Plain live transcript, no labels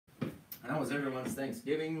How was everyone's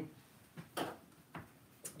Thanksgiving?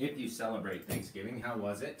 If you celebrate Thanksgiving, how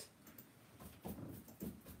was it?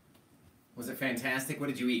 Was it fantastic? What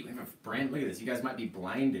did you eat? We have a brand, look at this. You guys might be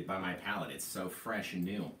blinded by my palette. It's so fresh and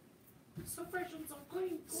new. So fresh and so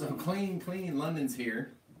clean. So clean. London's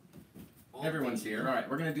here. Everyone's here. All right,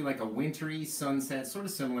 we're going to do like a wintry sunset, sort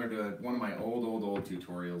of similar to one of my old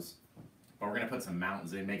tutorials. But we're going to put some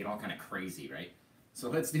mountains in, make it all kind of crazy, right? So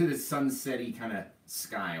let's do this sunset-y kind of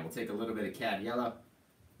sky. We'll take a little bit of cad yellow,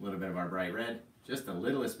 a little bit of our bright red. Just the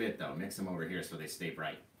littlest bit, though. Mix them over here so they stay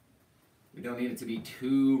bright. We don't need it to be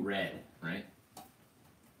too red, right?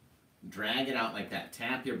 Drag it out like that.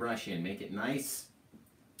 Tap your brush in. Make it nice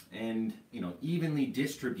and, you know, evenly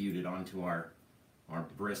distributed onto our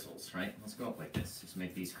bristles, right? Let's go up like this. Just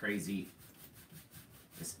make these crazy,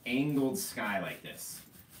 this angled sky like this.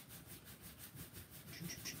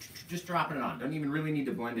 Just dropping it on. Don't even really need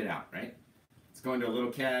to blend it out, right? Let's go into a little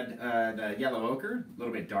the yellow ochre, a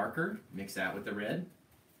little bit darker. Mix that with the red.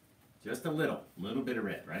 Just a little bit of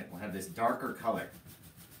red, right? We'll have this darker color.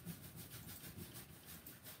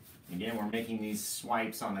 Again, we're making these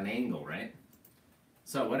swipes on an angle, right?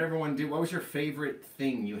 So what everyone do, what was your favorite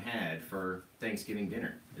thing you had for Thanksgiving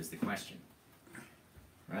dinner is the question,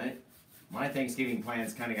 right? My Thanksgiving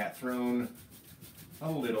plans kind of got thrown a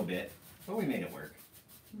little bit, but we made it work.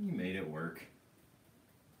 We made it work.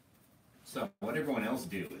 So what everyone else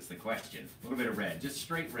do is the question. A little bit of red, just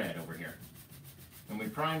straight red over here. And we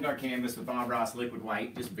primed our canvas with Bob Ross liquid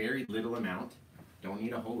white, just very little amount. Don't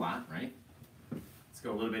need a whole lot, right? Let's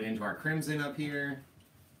go a little bit into our crimson up here.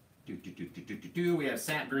 We have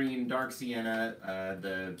sap green, dark sienna,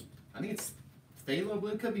 I think it's phthalo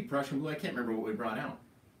blue, could be Prussian blue, I can't remember what we brought out.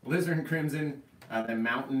 Alizarin crimson, the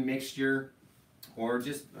mountain mixture, or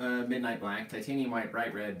just midnight black, titanium white,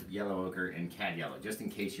 bright red, yellow ochre, and cad yellow, just in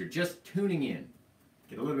case you're just tuning in.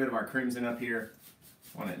 Get a little bit of our crimson up here.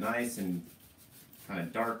 Want it nice and kind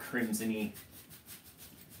of dark crimson-y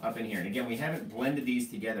up in here. And again, we haven't blended these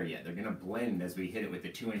together yet. They're going to blend as we hit it with the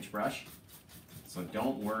 2-inch brush. So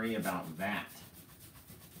don't worry about that.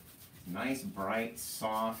 Nice, bright,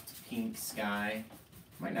 soft, pink sky.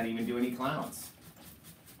 Might not even do any clouds.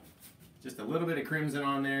 Just a little bit of crimson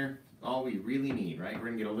on there. All we really need, right? We're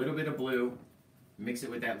going to get a little bit of blue. Mix it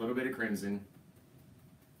with that little bit of crimson.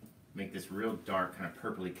 Make this real dark, kind of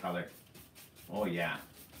purpley color. Oh, yeah.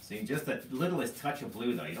 See, just the littlest touch of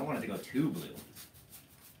blue, though. You don't want it to go too blue.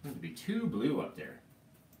 It doesn't be too blue up there.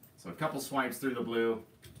 So a couple swipes through the blue.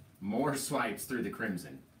 More swipes through the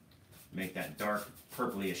crimson. Make that dark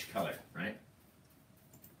purplish color, right?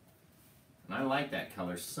 And I like that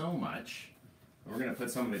color so much. We're going to put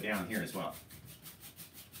some of it down here as well.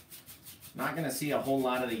 Not going to see a whole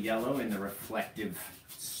lot of the yellow in the reflective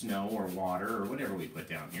snow or water or whatever we put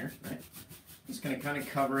down here, right? Just going to kind of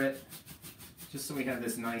cover it just so we have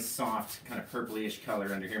this nice soft kind of purplish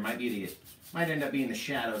color under here. Might end up being the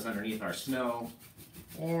shadows underneath our snow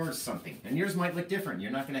or something. And yours might look different.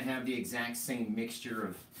 You're not going to have the exact same mixture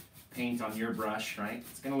of paint on your brush, right?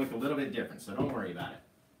 It's going to look a little bit different, so don't worry about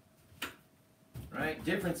it. Right?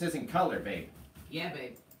 Differences in color, babe. Yeah,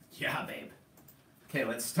 babe. Yeah, babe. Okay,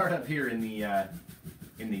 let's start up here in the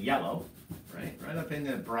yellow, right? Right up in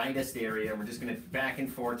the brightest area. We're just going to back and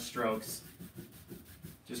forth strokes.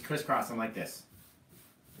 Just crisscross them like this.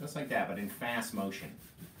 Just like that, but in fast motion.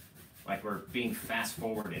 Like we're being fast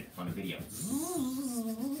forwarded on a video.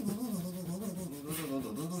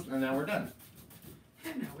 And now we're done.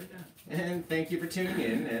 And now we're done. And thank you for tuning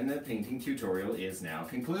in, and the painting tutorial is now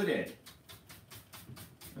concluded.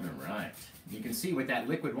 All right. You can see with that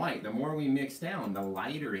liquid white, the more we mix down, the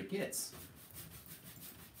lighter it gets.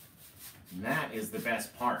 And that is the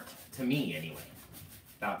best part, to me anyway.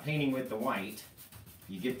 About painting with the white,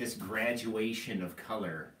 you get this graduation of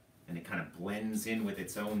color, and it kind of blends in with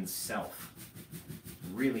its own self.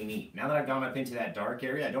 Really neat. Now that I've gone up into that dark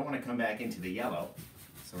area, I don't want to come back into the yellow.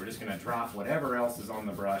 So we're just going to drop whatever else is on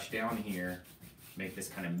the brush down here, make this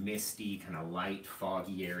kind of misty, kind of light,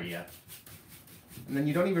 foggy area. And then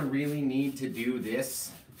you don't even really need to do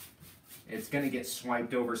this. It's going to get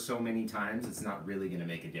swiped over so many times, it's not really going to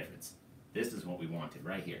make a difference. This is what we wanted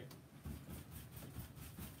right here.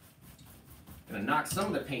 Going to knock some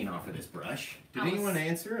of the paint off of this brush. Did anyone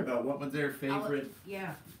answer about what was their favorite?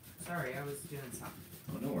 Yeah. Sorry, I was doing something.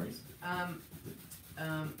 Oh, no worries.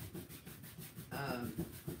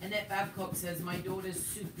 Annette Babcock says, my daughter's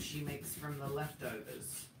soup she makes from the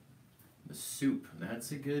leftovers. The soup,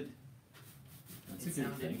 that's a good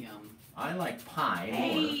thing. Yum. I like pie more.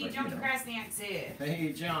 Hey, but, John you know. Krasniak's here.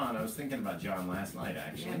 Hey, John. I was thinking about John last night,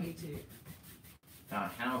 actually. Yeah, me too.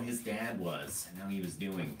 How his dad was and how he was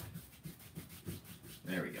doing.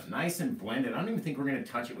 There we go. Nice and blended. I don't even think we're going to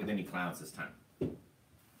touch it with any clouds this time.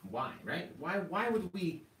 Why, right? Why would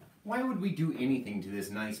we do anything to this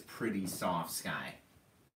nice, pretty, soft sky?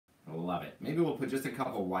 I love it. Maybe we'll put just a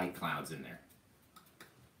couple white clouds in there.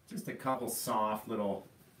 Just a couple soft little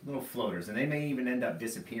floaters, and they may even end up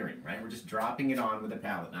disappearing, right? We're just dropping it on with a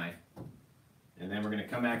palette knife. And then we're going to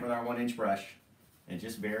come back with our 1-inch brush and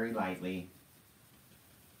just very lightly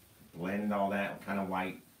blend all that kind of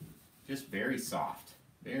white. Just very soft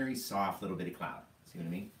little bitty cloud. See what I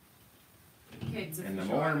mean? Kids And the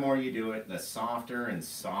more and more you do it, the softer and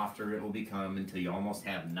softer it will become until you almost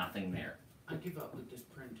have nothing there. I give up with this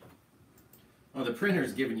printer. Oh, the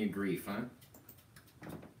printer's giving you grief, huh?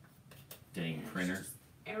 Dang printer. It's just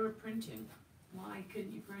error printing. Why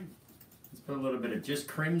couldn't you print? Let's put a little bit of just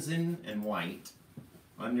crimson and white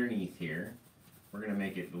underneath here. We're going to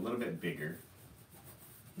make it a little bit bigger.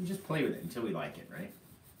 And just play with it until we like it, right?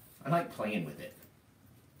 I like playing with it.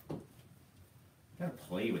 Gotta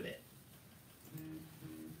play with it.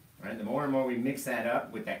 Right? The more and more we mix that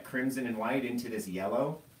up with that crimson and white into this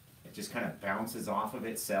yellow, it just kind of bounces off of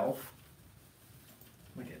itself.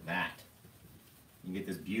 Look at that. You get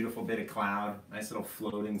this beautiful bit of cloud, nice little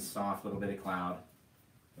floating, soft little bit of cloud.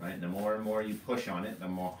 Right? And the more you push on it, the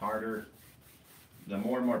more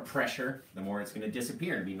and more pressure, the more it's going to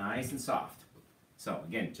disappear and be nice and soft. So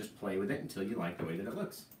again, just play with it until you like the way that it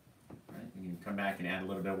looks. Right? You can come back and add a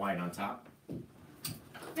little bit of white on top.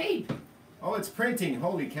 Babe! Oh, it's printing!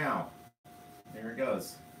 Holy cow! There it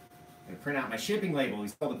goes. I'm gonna print out my shipping label. We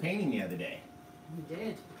sold a painting the other day. We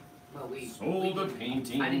did. Well, we sold a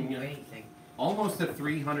painting. I didn't do anything. Almost to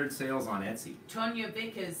 300 sales on Etsy. Tonya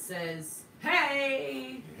Vickers says,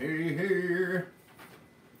 "Hey!" Hey, hey.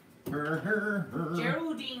 Her.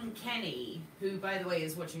 Geraldine Kenny, who, by the way,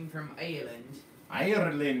 is watching from Ireland.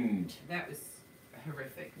 Ireland. That was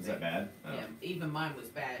horrific. Is that bad? Oh. Yeah, even mine was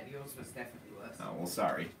bad. Yours was definitely worse. Oh, well,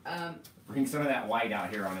 sorry. Um, Bring some of that white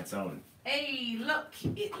out here on its own. Hey, look!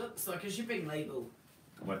 It looks like a shipping label.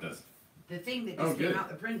 What does? The thing that just came out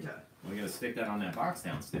the printer. We gotta stick that on that box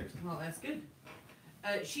downstairs. Well, that's good.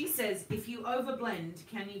 She says, if you overblend,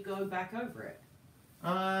 can you go back over it?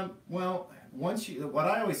 Well, what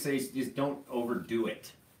I always say is just don't overdo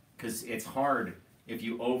it, because it's hard if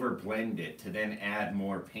you overblend it to then add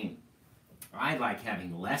more paint. I like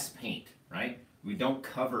having less paint, right? We don't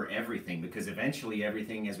cover everything, because eventually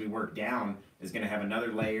everything as we work down is going to have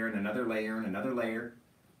another layer and another layer and another layer.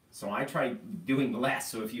 So I try doing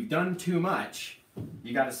less. So if you've done too much,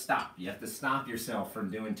 you got to stop. You have to stop yourself from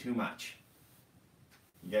doing too much.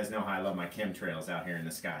 You guys know how I love my chemtrails out here in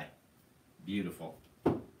the sky. Beautiful.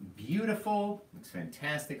 Beautiful. Looks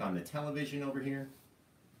fantastic on the television over here.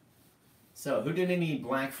 So, who did any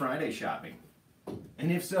Black Friday shopping?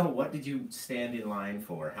 And if so, what did you stand in line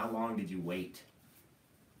for? How long did you wait?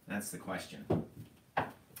 That's the question.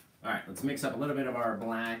 Alright, let's mix up a little bit of our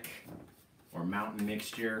black or mountain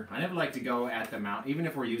mixture. I never like to go at the mountain, even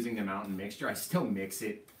if we're using the mountain mixture, I still mix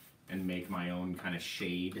it and make my own kind of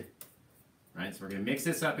shade. Right, so we're going to mix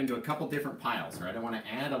this up into a couple different piles, right? I want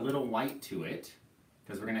to add a little white to it,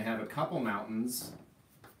 because we're going to have a couple mountains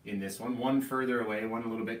in this one further away, one a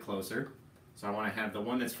little bit closer. So I want to have the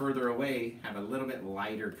one that's further away have a little bit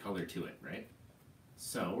lighter color to it, right?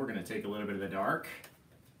 So we're going to take a little bit of the dark,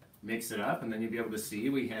 mix it up, and then you'll be able to see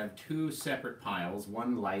we have two separate piles,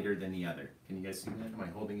 one lighter than the other. Can you guys see that? Am I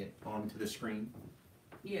holding it onto the screen?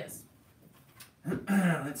 Yes.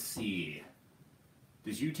 Let's see.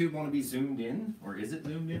 Does YouTube want to be zoomed in, or is it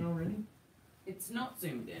zoomed in already? It's not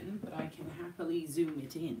zoomed in, but I can happily zoom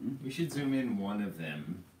it in. We should zoom in one of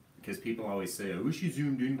them, because people always say, I wish you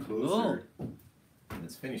zoomed in closer. Oh.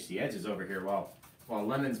 Let's finish the edges over here while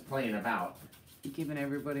Lemon's playing about. You're giving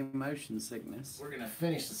everybody motion sickness. We're going to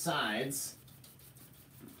finish the sides,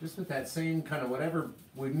 just with that same kind of whatever.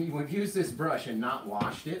 We've used this brush and not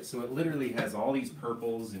washed it, so it literally has all these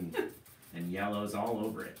purples and yellows all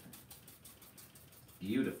over it.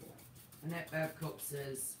 Beautiful. Annette Babcock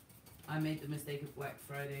says, I made the mistake of Black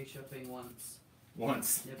Friday shopping once.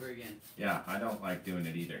 Once. Never again. Yeah, I don't like doing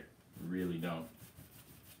it either. Really don't.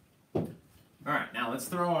 Alright, now let's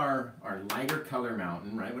throw our lighter color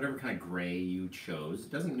mountain, right? Whatever kind of gray you chose.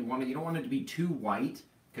 You don't want it to be too white,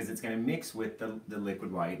 because it's going to mix with the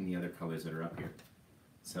liquid white and the other colors that are up here.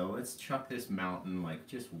 So let's chuck this mountain like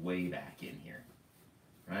just way back in here.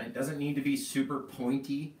 Right? It doesn't need to be super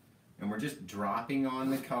pointy. And we're just dropping on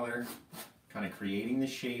the color, kind of creating the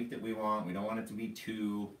shape that we want. We don't want it to be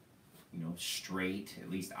too, straight. At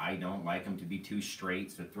least I don't like them to be too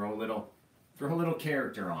straight. So throw a little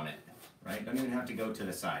character on it, right? Don't even have to go to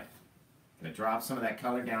the side. Gonna drop some of that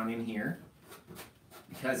color down in here.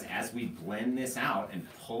 Because as we blend this out and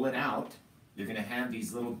pull it out, you're going to have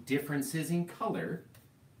these little differences in color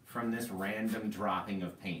from this random dropping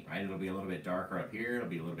of paint, right? It'll be a little bit darker up here, it'll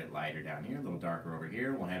be a little bit lighter down here, a little darker over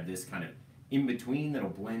here. We'll have this kind of in between that'll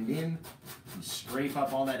blend in. You scrape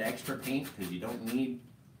up all that extra paint because you don't need,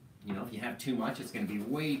 you know, if you have too much, it's going to be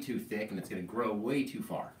way too thick and it's going to grow way too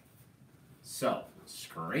far. So,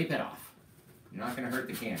 scrape it off. You're not going to hurt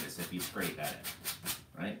the canvas if you scrape at it,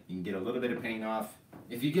 right? You can get a little bit of paint off.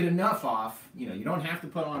 If you get enough off, you know, you don't have to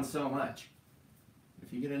put on so much.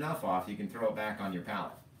 If you get enough off, you can throw it back on your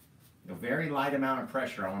palette. A very light amount of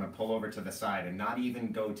pressure I want to pull over to the side and not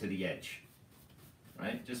even go to the edge,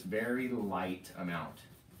 right? Just very light amount.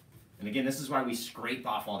 And again, this is why we scrape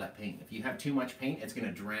off all that paint. If you have too much paint, it's going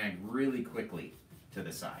to drag really quickly to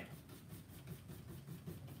the side.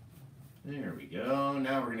 There we go.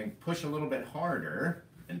 Now we're going to push a little bit harder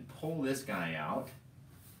and pull this guy out.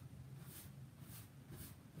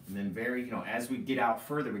 And then very, you know, as we get out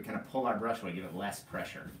further, we kind of pull our brush away, give it less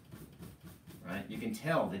pressure. Right? You can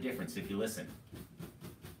tell the difference if you listen.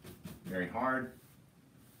 Very hard,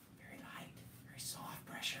 very light, very soft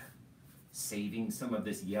pressure. Saving some of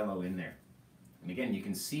this yellow in there. And again, you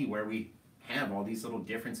can see where we have all these little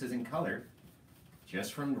differences in color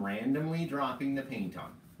just from randomly dropping the paint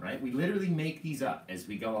on. Right? We literally make these up as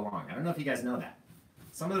we go along. I don't know if you guys know that.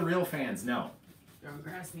 Some of the real fans know.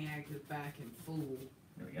 Grasniak is back in full.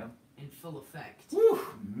 There we go. In full effect. Whew,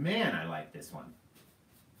 man, I like this one.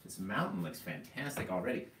 This mountain looks fantastic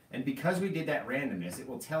already. And because we did that randomness, it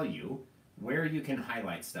will tell you where you can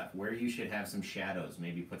highlight stuff, where you should have some shadows.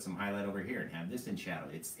 Maybe put some highlight over here and have this in shadow.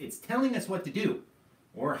 It's telling us what to do.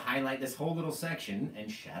 Or highlight this whole little section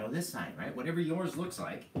and shadow this side, right? Whatever yours looks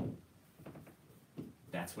like,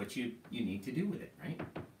 that's what you need to do with it, right?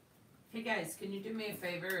 Hey guys, can you do me a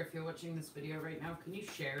favor if you're watching this video right now? Can you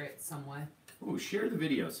share it somewhere? Ooh, share the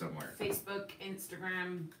video somewhere. Facebook,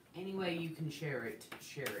 Instagram, any way you can share it,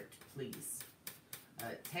 please.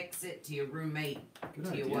 Text it to your roommate, Good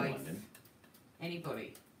to idea, your wife, London.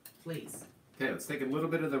 anybody, please. Okay, let's take a little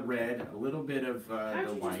bit of the red, a little bit of How the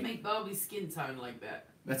did you white. just make Barbie's skin tone like that?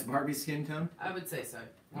 That's Barbie's skin tone? I would say so.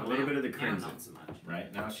 A little bit of the now crimson. not so much.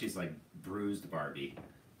 Right, now she's like bruised Barbie.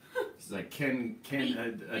 She's like Ken,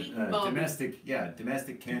 Beaten Barbie.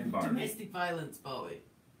 domestic Ken Barbie. Domestic violence, Barbie.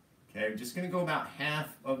 Okay, I'm just going to go about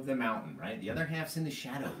half of the mountain, right? The other half's in the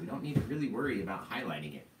shadow. We don't need to really worry about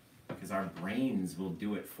highlighting it because our brains will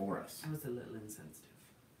do it for us. I was a little insensitive.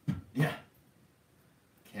 Yeah.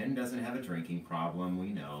 Ken doesn't have a drinking problem. We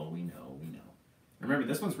know. Remember,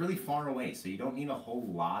 this one's really far away, so you don't need a whole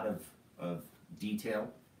lot of detail.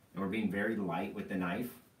 And we're being very light with the knife,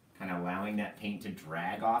 kind of allowing that paint to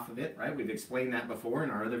drag off of it, right? We've explained that before in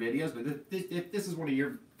our other videos, but if this is one of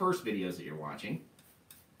your first videos that you're watching,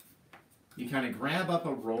 you kind of grab up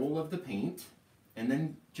a roll of the paint and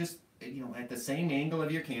then just, you know, at the same angle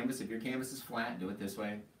of your canvas. If your canvas is flat, do it this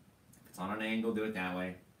way. If it's on an angle, do it that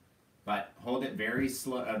way. But hold it very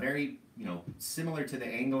slow, very, you know, similar to the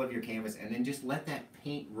angle of your canvas, and then just let that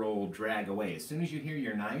paint roll drag away. As soon as you hear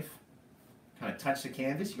your knife kind of touch the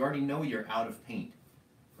canvas, you already know you're out of paint,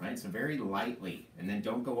 right? So very lightly, and then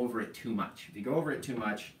don't go over it too much. If you go over it too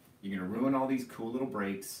much, you're going to ruin all these cool little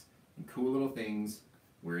breaks and cool little things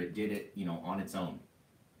where it did it, you know, on its own.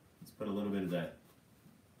 Let's put a little bit of the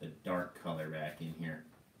dark color back in here.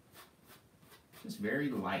 Just very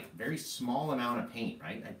light, very small amount of paint,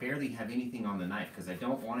 right? I barely have anything on the knife because I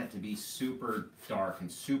don't want it to be super dark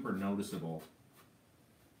and super noticeable.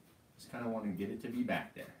 Just kind of want to get it to be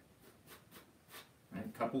back there. Right?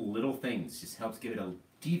 A couple little things just helps give it a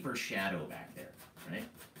deeper shadow back there, right?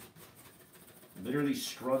 Literally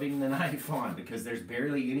scrubbing the knife on because there's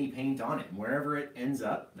barely any paint on it. And wherever it ends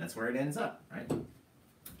up, that's where it ends up, right?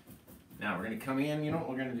 Now we're going to come in, you know what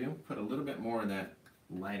we're going to do? Put a little bit more of that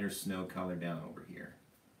lighter snow color down over here.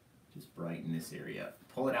 Just brighten this area up.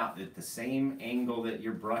 Pull it out at the same angle that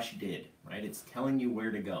your brush did, right? It's telling you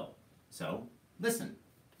where to go. So, listen.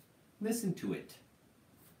 Listen to it.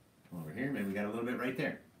 Over here, maybe we got a little bit right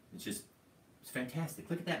there. It's fantastic.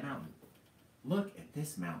 Look at that mountain. Look at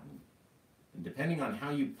this mountain. And depending on how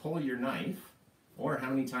you pull your knife, or how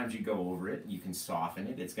many times you go over it, you can soften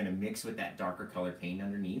it. It's going to mix with that darker color paint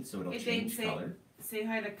underneath, so it'll change color. Say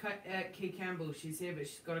hi to Kay Campbell. She's here, but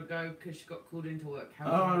she's got to go because she got called into work.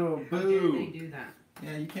 How dare they do that?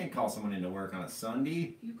 Yeah, you can't call someone into work on a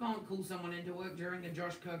Sunday. You can't call someone into work during a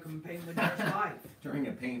Josh Kirkham Paint with Josh live. During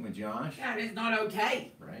a Paint with Josh? That is not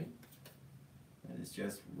okay. Right? That is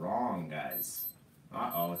just wrong, guys.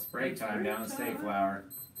 Uh-oh, it's break time down at Stayflower.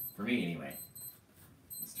 For me, anyway.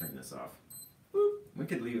 Let's turn this off. Boop. We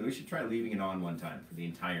could leave it. We should try leaving it on one time for the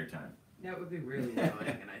entire time. That would be really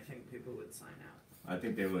annoying, and I think people would sign out. I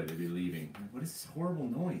think they would. They'd be leaving. What is this horrible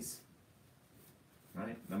noise?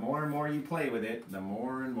 Right? The more and more you play with it, the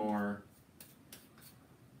more and more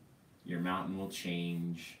your mountain will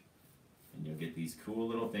change. And you'll get these cool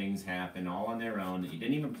little things happen all on their own that you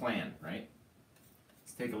didn't even plan, right?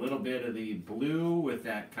 Let's take a little bit of the blue with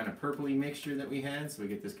that kind of purpley mixture that we had. So we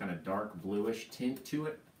get this kind of dark bluish tint to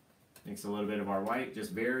it. Mix a little bit of our white.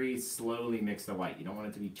 Just very slowly mix the white. You don't want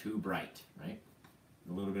it to be too bright, right?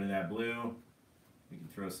 A little bit of that blue. We can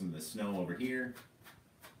throw some of the snow over here.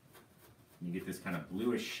 You get this kind of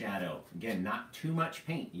bluish shadow. Again, not too much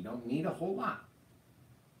paint. You don't need a whole lot.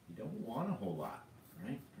 You don't want a whole lot,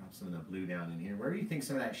 right? Drop some of the blue down in here. Wherever you think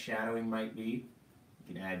some of that shadowing might be,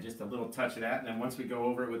 you can add just a little touch of that. And then once we go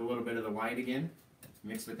over it with a little bit of the white again,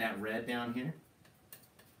 mixed with that red down here,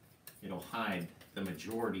 it'll hide the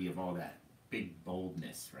majority of all that big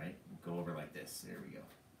boldness, right? We'll go over like this. There we go.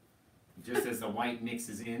 Just as the white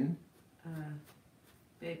mixes in.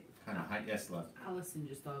 Babe. Kind of high. Yes, love. Allison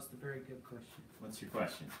just asked a very good question. What's your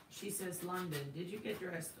question? She says, London, did you get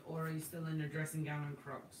dressed or are you still in a dressing gown and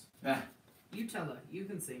Crocs? Ah. You tell her. You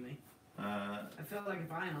can see me. I feel like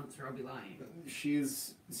if I answer, I'll be lying.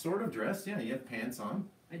 She's sort of dressed. Yeah, you have pants on.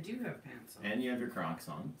 I do have pants on. And you have your Crocs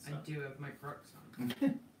on. So. I do have my Crocs on.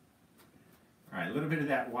 All right, a little bit of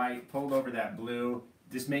that white pulled over that blue.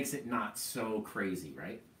 Just makes it not so crazy,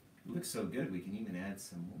 right? It looks so good, we can even add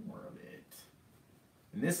some more of it.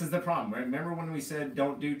 And this is the problem, right? Remember when we said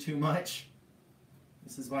don't do too much?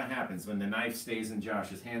 This is what happens when the knife stays in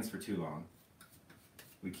Josh's hands for too long.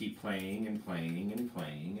 We keep playing and playing and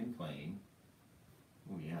playing and playing.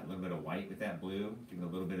 Oh yeah, a little bit of white with that blue. Give it a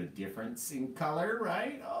little bit of difference in color,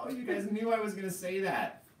 right? Oh, you guys knew I was going to say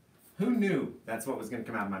that. Who knew that's what was going to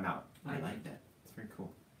come out of my mouth? I like that. It's very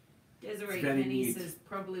cool. Desiree Penny says,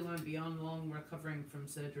 probably won't be on long, recovering from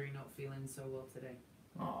surgery, not feeling so well today.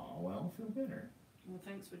 Oh, well, feel better. Well,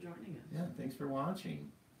 thanks for joining us. Yeah, thanks for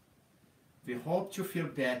watching. We hope you feel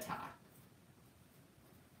better.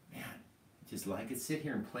 Man, just like to sit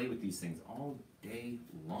here and play with these things all day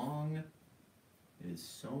long. It is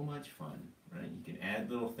so much fun, right? You can add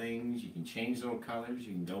little things, you can change little colors,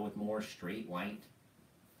 you can go with more straight white.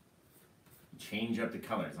 Change up the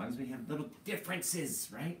color, as long as we have little differences,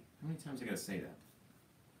 right? How many times I gotta say that?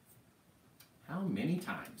 How many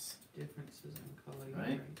times? Differences in color,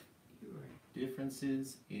 right? You're right.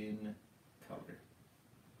 Differences in color.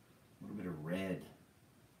 A little bit of red.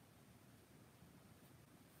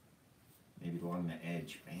 Maybe along the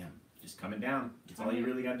edge. Bam. Just coming down. That's all you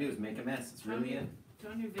really gotta do is make a mess. It's really in.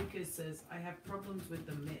 Tony Vickers says, I have problems with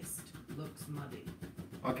the mist. Looks muddy.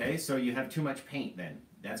 Okay, so you have too much paint then.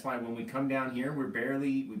 That's why when we come down here, we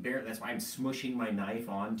barely, that's why I'm smushing my knife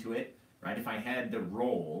onto it, right? If I had the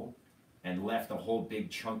roll and left a whole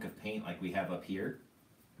big chunk of paint like we have up here,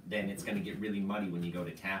 then it's gonna get really muddy when you go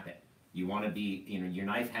to tap it. You wanna be, your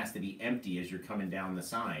knife has to be empty as you're coming down the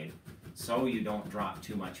side so you don't drop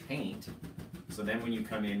too much paint. So then when you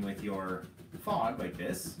come in with your fog like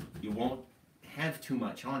this, you won't have too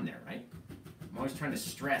much on there, right? I'm always trying to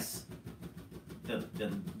stress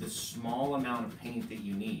the small amount of paint that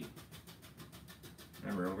you need.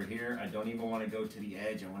 Remember over here, I don't even want to go to the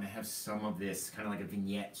edge. I want to have some of this, kind of like a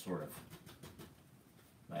vignette sort of.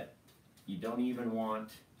 But you don't even want,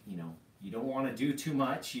 you don't want to do too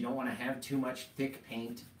much. You don't want to have too much thick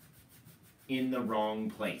paint in the wrong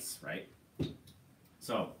place, right?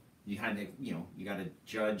 So you kind of, you got to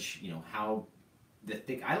judge, how the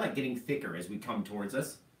thick. I like getting thicker as we come towards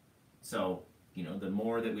us. So the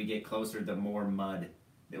more that we get closer, the more mud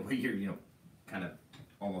that you're, kind of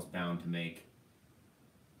almost bound to make.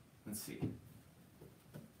 Let's see.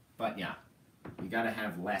 But yeah, you got to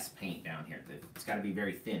have less paint down here. It's got to be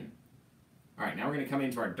very thin. All right, now we're going to come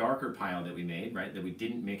into our darker pile that we made, right, that we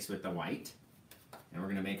didn't mix with the white. And we're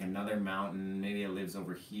going to make another mountain. Maybe it lives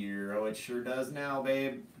over here. Oh, it sure does now,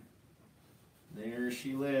 babe. There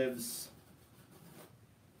she lives.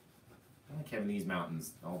 I like having these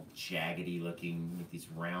mountains all jaggedy looking with these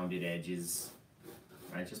rounded edges,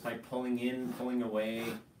 right? Just by pulling in, pulling away,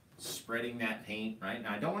 spreading that paint, right?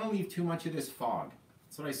 Now I don't want to leave too much of this fog.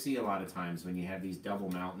 That's what I see a lot of times when you have these double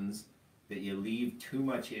mountains, that you leave too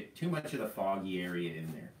much of the foggy area in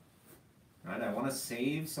there, right? I want to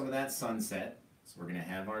save some of that sunset, so we're going to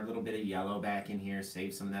have our little bit of yellow back in here,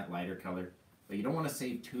 save some of that lighter color, but you don't want to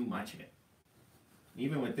save too much of it.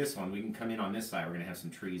 Even with this one, we can come in on this side. We're going to have some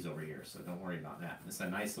trees over here, so don't worry about that. This is a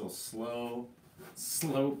nice little slow,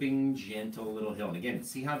 sloping, gentle little hill. And again,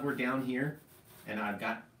 see how we're down here, and I've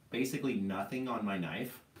got basically nothing on my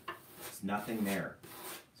knife? There's nothing there.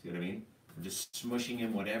 See what I mean? We're just smushing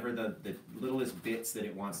in whatever the littlest bits that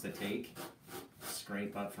it wants to take.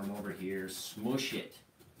 Scrape up from over here, smush it.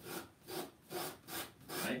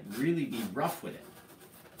 Right? Really be rough with it.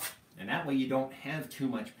 And that way you don't have too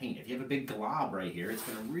much paint. If you have a big glob right here, it's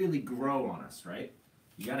going to really grow on us, right?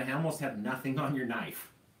 You got to almost have nothing on your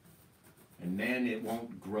knife. And then it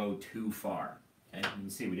won't grow too far. Okay? You can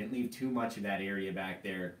see we didn't leave too much of that area back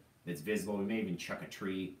there that's visible. We may even chuck a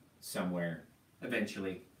tree somewhere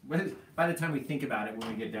eventually. By the time we think about it when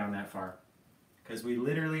we get down that far. Because we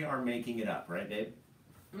literally are making it up, right, babe?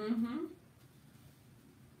 Mm-hmm.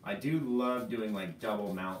 I do love doing like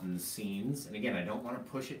double mountain scenes. And again, I don't want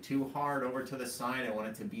to push it too hard over to the side. I want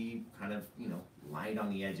it to be kind of, you know, light on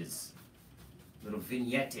the edges. A little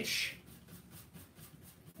vignette-ish.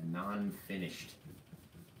 Non-finished.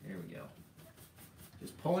 There we go.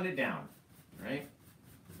 Just pulling it down, right?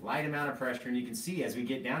 Light amount of pressure. And you can see as we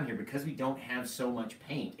get down here, because we don't have so much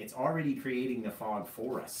paint, it's already creating the fog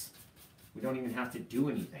for us. We don't even have to do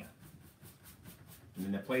anything. And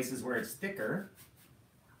in the places where it's thicker,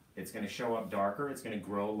 it's going to show up darker, it's going to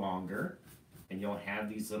grow longer, and you'll have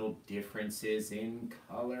these little differences in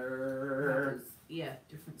color. Yeah,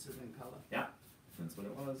 differences in color. Yeah, that's what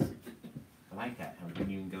it was. I like that, how we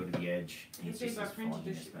didn't even go to the edge. You say I printed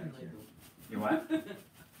a shipping label. You what?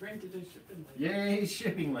 Printed a shipping label. Yay,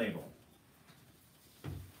 shipping label.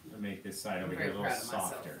 I'll make this side over here a little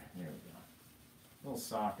softer. There we go. A little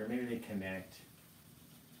softer, maybe they connect.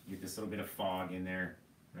 Get this little bit of fog in there,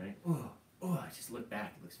 right? Oh, I just look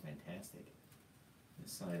back, it looks fantastic.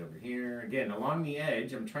 This side over here, again, along the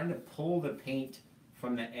edge, I'm trying to pull the paint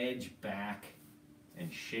from the edge back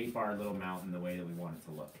and shape our little mountain the way that we want it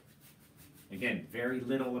to look. Again, very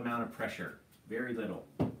little amount of pressure, very little.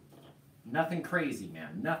 Nothing crazy,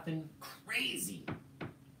 man, nothing crazy.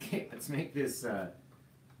 Okay, let's make this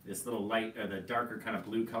this little light, the darker kind of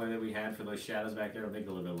blue color that we had for those shadows back there, I'll make it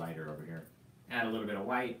a little bit lighter over here. Add a little bit of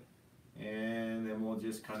white. And then we'll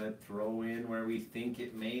just kind of throw in where we think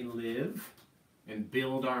it may live and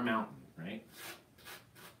build our mountain, right?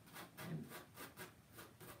 And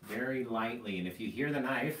very lightly. And if you hear the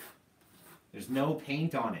knife, there's no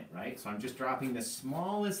paint on it, right? So I'm just dropping the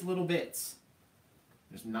smallest little bits.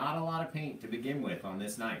 There's not a lot of paint to begin with on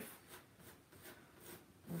this knife.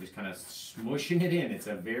 We're just kind of smushing it in. It's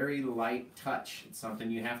a very light touch. It's something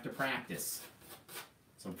you have to practice.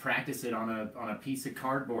 So practice it on a piece of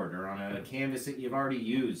cardboard or on a canvas that you've already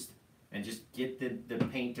used, and just get the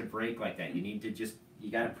paint to break like that. You need to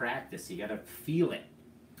you gotta practice, you gotta feel it.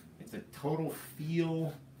 It's a total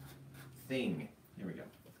feel thing. Here we go.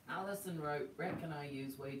 Allison wrote, reckon I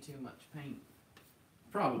use way too much paint.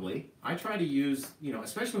 Probably. I try to use, you know,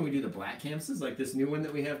 especially when we do the black canvases, like this new one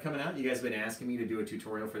that we have coming out. You guys have been asking me to do a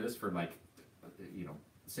tutorial for this for like, you know,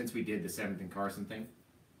 since we did the 7th and Carson thing.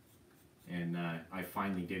 And I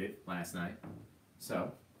finally did it last night.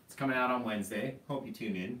 So, it's coming out on Wednesday. Hope you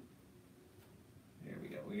tune in. There we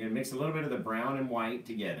go. We're going to mix a little bit of the brown and white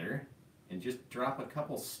together and just drop a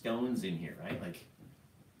couple stones in here, right?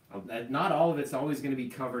 Like, not all of it's always going to be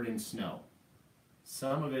covered in snow.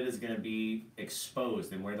 Some of it is going to be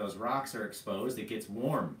exposed, and where those rocks are exposed, it gets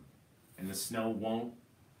warm, and the snow won't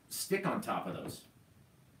stick on top of those.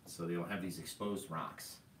 So they'll have these exposed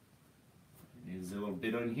rocks. And there's a little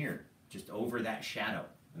bit on here, just over that shadow.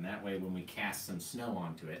 And that way when we cast some snow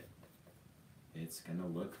onto it, it's going to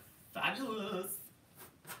look fabulous.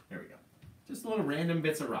 There we go. Just little random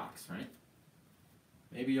bits of rocks, right?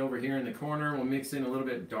 Maybe over here in the corner we'll mix in a little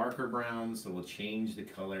bit darker brown, so we'll change the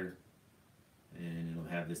color. And it'll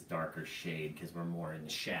have this darker shade because we're more in the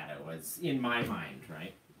shadow. It's in my mind,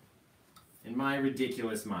 right? In my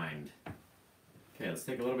ridiculous mind. Okay, let's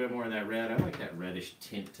take a little bit more of that red. I like that reddish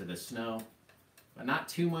tint to the snow. But not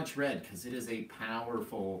too much red because it is a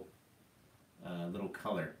powerful little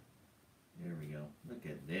color. There we go. Look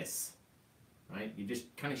at this. Right? You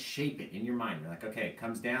just kind of shape it in your mind. You're like, okay, it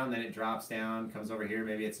comes down, then it drops down, comes over here,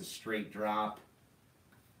 maybe it's a straight drop.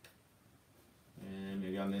 And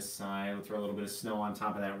maybe on this side, we'll throw a little bit of snow on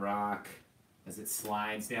top of that rock as it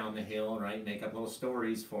slides down the hill, right? Make up little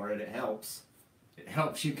stories for it. It helps. It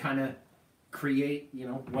helps you kind of create, you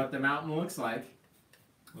know, what the mountain looks like.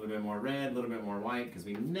 A little bit more red, a little bit more white, because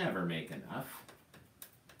we never make enough.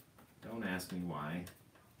 Don't ask me why.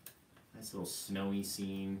 Nice little snowy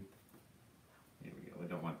scene. There we go. We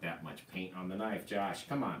don't want that much paint on the knife, Josh.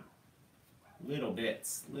 Come on. Little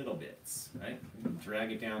bits, right?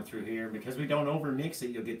 Drag it down through here. Because we don't overmix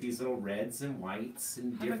it, you'll get these little reds and whites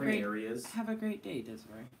in different areas. Have a great day,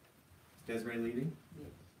 Desiree. Is Desiree leaving? Yeah.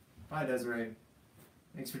 Bye, Desiree.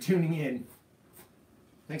 Thanks for tuning in.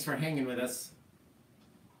 Thanks for hanging with us.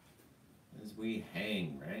 as we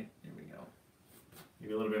hang, right? There we go.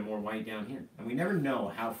 Maybe a little bit more white down here. And we never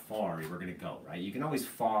know how far we're going to go, right? You can always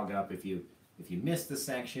fog up if you miss the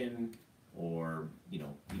section, or you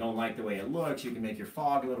don't like the way it looks. You can make your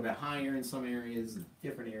fog a little bit higher in some areas,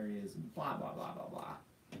 different areas, and blah blah blah blah blah.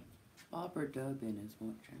 Barbara Durbin is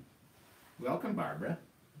watching. Welcome, Barbara.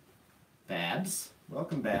 Babs.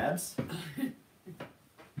 Welcome, Babs.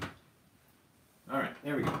 All right,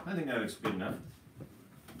 there we go. I think that looks good enough.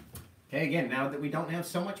 Okay, again, now that we don't have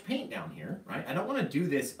so much paint down here, right? I don't want to do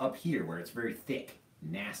this up here where it's very thick,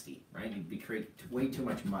 nasty, right? You'd create way too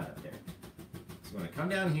much mud up there. So I'm going to come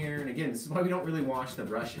down here, and again, this is why we don't really wash the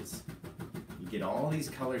brushes. You get all these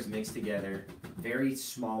colors mixed together, very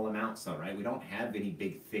small amounts though, right? We don't have any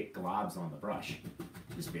big, thick globs on the brush,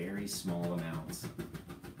 just very small amounts.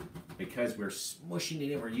 Because we're smushing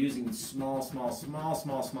it in, we're using small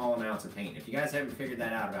amounts of paint. If you guys haven't figured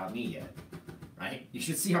that out about me yet, right? You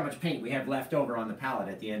should see how much paint we have left over on the palette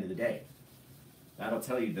at the end of the day. That'll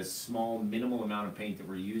tell you the small, minimal amount of paint that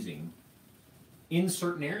we're using in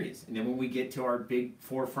certain areas. And then when we get to our big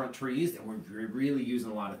forefront trees, then we're really using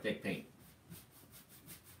a lot of thick paint.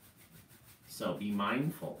 So be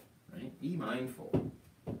mindful, right? Be mindful.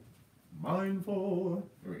 Mindful.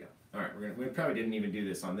 Here we go. All right, we probably didn't even do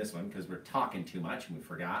this on this one because we're talking too much and we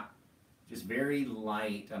forgot. Just very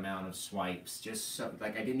light amount of swipes, just so,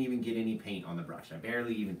 like I didn't even get any paint on the brush. I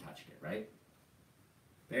barely even touched it, right?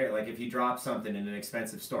 There, like if you drop something in an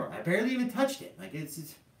expensive store, I barely even touched it. Like it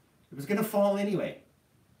was gonna fall anyway.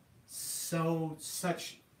 So,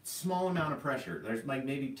 such small amount of pressure. There's like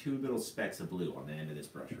maybe 2 little specks of blue on the end of this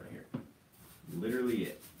brush right here. Literally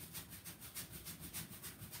it.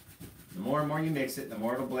 The more and more you mix it, the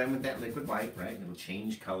more it'll blend with that liquid white, right? And it'll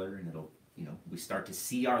change color, and it'll, we start to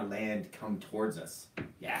see our land come towards us.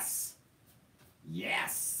 Yes.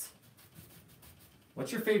 Yes.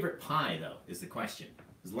 What's your favorite pie, though, is the question.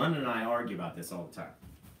 Because London and I argue about this all the time.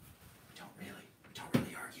 We don't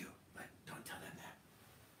really argue, but don't tell them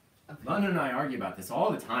that. Okay. London and I argue about this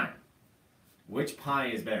all the time. Which pie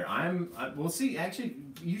is better? We'll see. Actually,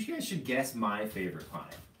 you guys should guess my favorite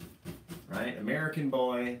pie. Right? American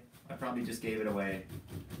Boy. I probably just gave it away.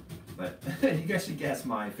 But you guys should guess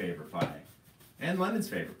my favorite pie. And London's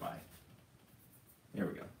favorite pie. There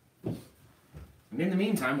we go. And in the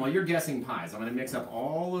meantime, while you're guessing pies, I'm going to mix up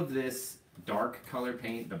all of this dark color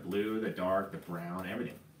paint, the blue, the dark, the brown,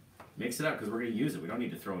 everything. Mix it up because we're going to use it. We don't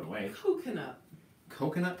need to throw it away. Coconut.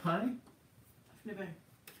 Coconut pie? I've never...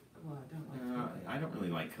 Well, I don't like I don't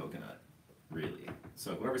really like coconut, really.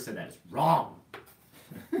 So whoever said that is wrong.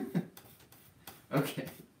 Okay.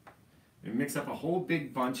 We mix up a whole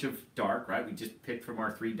big bunch of dark, right? We just picked from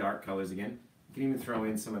our 3 dark colors again. You can even throw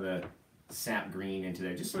in some of the sap green into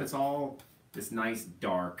there, just so it's all this nice,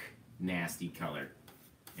 dark, nasty color.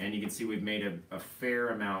 And you can see we've made a fair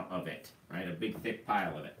amount of it, right? A big, thick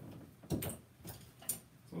pile of it. So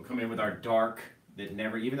we'll come in with our dark that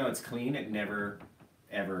never, even though it's clean, it never,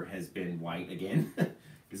 ever has been white again.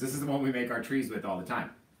 Because this is the one we make our trees with all the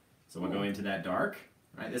time. So we'll go into that dark,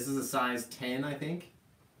 right? This is a size 10, I think.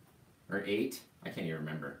 Or 8? I can't even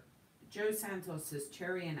remember. Joe Santos says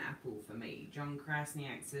cherry and apple for me. John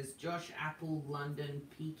Krasniak says Josh, apple, London,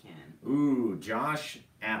 pecan. Ooh, Josh,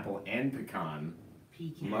 apple, and pecan.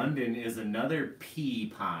 Pecan. London is another pea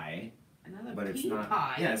pie. Another but pea it's not,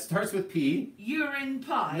 pie? Yeah, it starts with P. Urine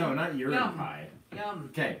pie? No, not urine Yum. pie. Yum.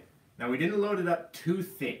 Okay, now we didn't load it up too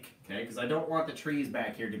thick, okay? Because I don't want the trees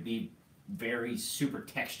back here to be very super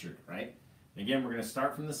textured, right? Again, we're going to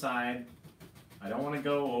start from the side. I don't want to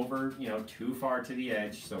go over, too far to the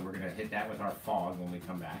edge, so we're going to hit that with our fog when we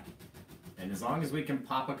come back. And as long as we can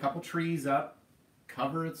pop a couple trees up,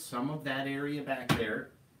 cover some of that area back there,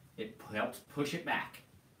 it helps push it back,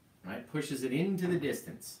 right? Pushes it into the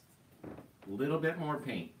distance. A little bit more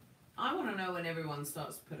paint. I want to know when everyone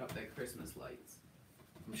starts to put up their Christmas lights.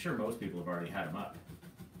 I'm sure most people have already had them up.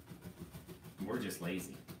 We're just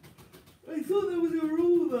lazy. I thought there was a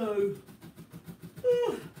rule, though.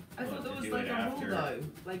 I thought there was like a rule though.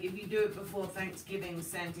 Like if you do it before Thanksgiving,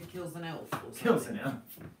 Santa kills an elf or something. Kills an elf?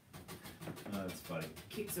 Oh, that's funny.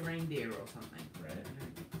 Kicks a reindeer or something. Right.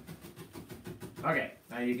 Okay,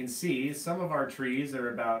 now you can see some of our trees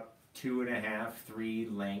are about 2.5, 3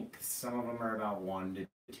 lengths. Some of them are about 1 to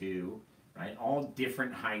 2. Right? All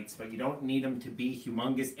different heights, but you don't need them to be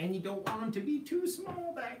humongous, and you don't want them to be too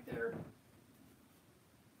small back there.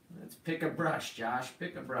 Let's pick a brush, Josh.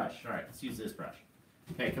 Pick a brush. All right, let's use this brush.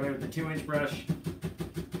 Okay, come in with the 2-inch brush,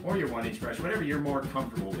 or your 1-inch brush, whatever you're more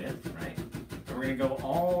comfortable with, right? And we're going to go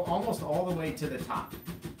almost all the way to the top.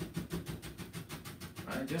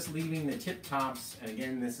 Alright, just leaving the tip tops, and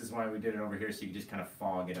again, this is why we did it over here, so you can just kind of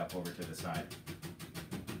fog it up over to the side.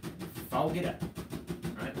 Fog it up.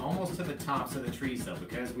 Alright, almost to the tops of the trees though,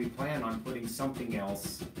 because we plan on putting something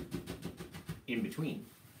else in between.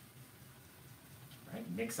 Right,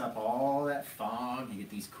 mix up all that fog, you get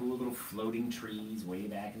these cool little floating trees way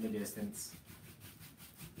back in the distance.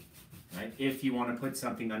 Right, if you want to put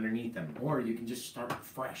something underneath them, or you can just start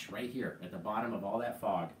fresh right here at the bottom of all that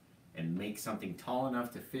fog and make something tall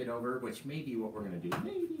enough to fit over, which may be what we're going to do.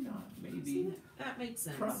 Maybe not, maybe. See, that makes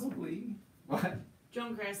sense. Probably. What?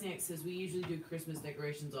 John Krasniak says we usually do Christmas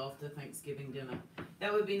decorations after Thanksgiving dinner.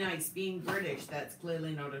 That would be nice. Being British, that's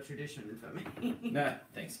clearly not a tradition for me. Nah,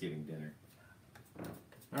 Thanksgiving dinner.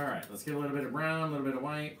 Alright, let's get a little bit of brown, a little bit of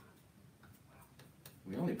white.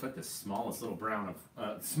 We only put the smallest little brown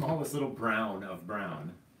of,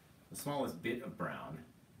 brown, the smallest bit of brown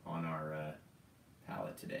on our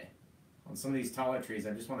palette today. On some of these taller trees,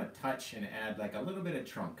 I just want to touch and add like a little bit of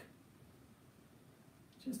trunk.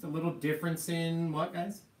 Just a little difference in what,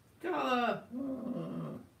 guys? Color.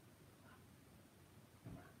 There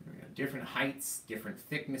we go. Different heights, different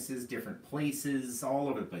thicknesses, different places, all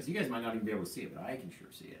over the place. You guys might not even be able to see it, but I can sure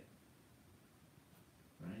see it.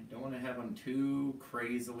 Right? Don't want to have them too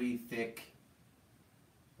crazily thick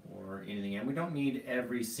or anything. And we don't need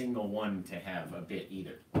every single one to have a bit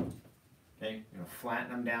either. Okay, flatten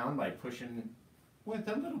them down by pushing with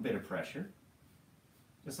a little bit of pressure.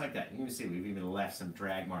 Just like that. You can see we've even left some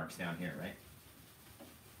drag marks down here, right?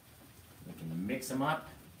 You can mix them up.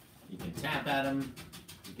 You can tap at them.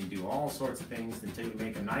 You can do all sorts of things until you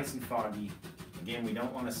make them nice and foggy. Again, we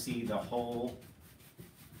don't want to see the whole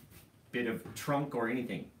bit of trunk or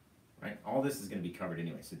anything, right? All this is going to be covered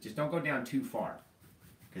anyway, so just don't go down too far,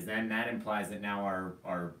 because then that implies that now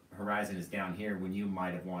our horizon is down here when you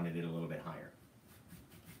might have wanted it a little bit higher.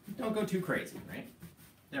 Don't go too crazy, right?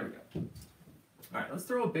 There we go. All right, let's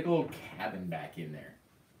throw a big old cabin back in there.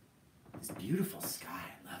 This beautiful sky,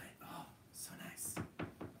 I love it. Oh, so nice.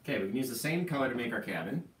 Okay, we can use the same color to make our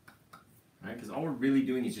cabin, right? Because all we're really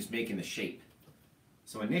doing is just making the shape.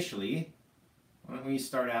 So initially, why don't we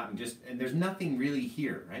start out and there's nothing really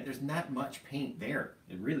here, right? There's not much paint there.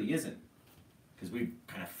 It really isn't, because we've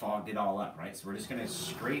kind of fogged it all up, right? So we're just going to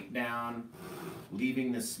scrape down,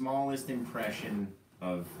 leaving the smallest impression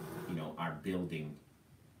of, our building.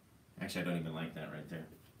 Actually, I don't even like that right there.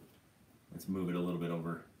 Let's move it a little bit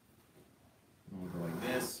over. We'll go like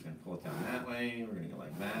this. We're going to pull it down that way. We're going to go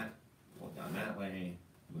like that. Pull it down that way.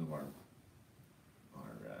 Move our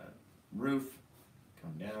roof.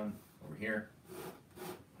 Come down over here.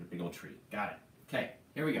 Put a big old tree. Got it. Okay,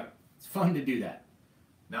 here we go. It's fun to do that.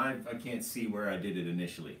 Now I can't see where I did it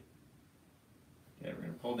initially. Okay, we're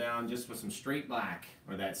going to pull down just with some straight black,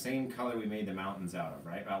 or that same color we made the mountains out of,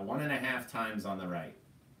 right? About 1.5 times on the right.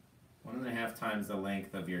 1.5 times the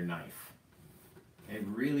length of your knife. Okay,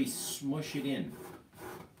 really smush it in.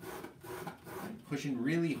 And pushing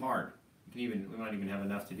really hard. We might even have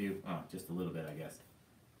enough to do, just a little bit, I guess.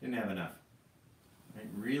 Didn't have enough. Right,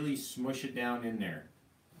 really smush it down in there.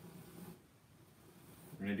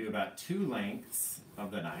 We're going to do about 2 lengths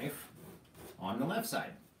of the knife on the left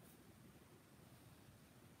side.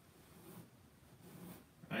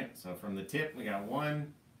 Right, so from the tip we got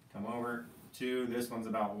 1, come over, 2, this one's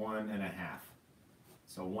about 1.5.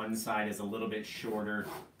 So one side is a little bit shorter,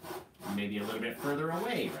 maybe a little bit further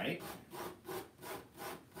away, right?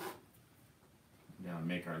 Now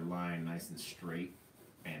make our line nice and straight.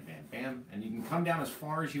 Bam, bam, bam. And you can come down as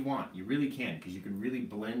far as you want. You really can, because you can really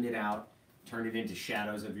blend it out, turn it into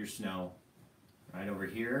shadows of your snow. Right over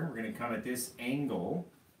here, we're going to come at this angle.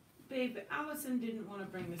 Babe, Alison didn't want to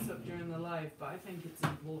bring this up during the live, but I think it's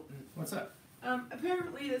important. What's up?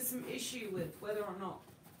 Apparently there's some issue with whether or not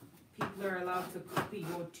people are allowed to copy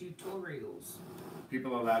your tutorials.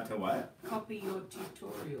 People are allowed to what? Copy your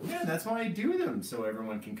tutorials. Yeah, that's why I do them, so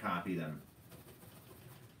everyone can copy them.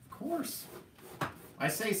 Of course. I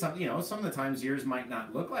say some of the times yours might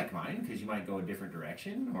not look like mine, because you might go a different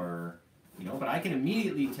direction, or, but I can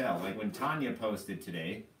immediately tell, like when Tanya posted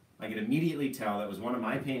today, I could immediately tell that was one of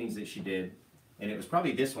my paintings that she did, and it was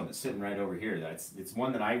probably this one that's sitting right over here. It's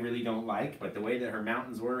one that I really don't like, but the way that her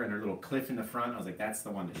mountains were and her little cliff in the front, I was like, that's the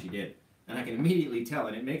one that she did. And I can immediately tell,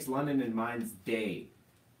 and it makes London and mine's day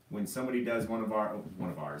when somebody does one of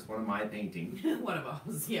my painting. One of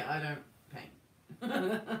ours, yeah, I don't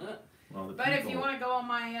paint. Well, but if you want to go on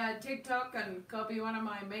my TikTok and copy one of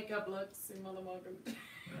my makeup looks, you're more than welcome.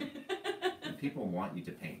 Right. People want you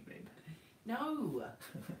to paint, babe. No,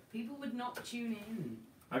 people would not tune in.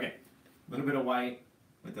 Okay, a little bit of white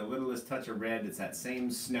with the littlest touch of red. It's that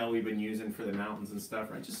same snow we've been using for the mountains and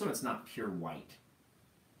stuff, right? Just so it's not pure white.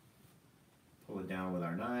 Pull it down with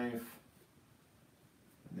our knife.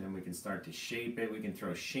 And then we can start to shape it. We can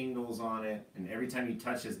throw shingles on it. And every time you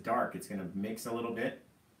touch this dark, it's going to mix a little bit,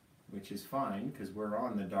 which is fine because we're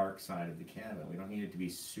on the dark side of the cabin. We don't need it to be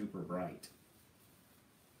super bright.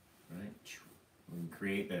 Right? We can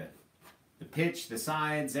create the pitch, the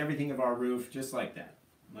sides, everything of our roof just like that.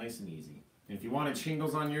 Nice and easy. And if you wanted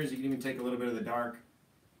shingles on yours, you can even take a little bit of the dark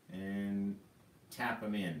and tap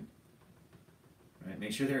them in. Right?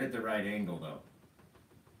 Make sure they're at the right angle though.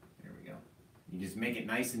 There we go. You just make it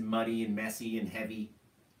nice and muddy and messy and heavy,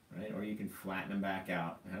 right? Or you can flatten them back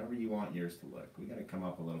out, however you want yours to look. We got to come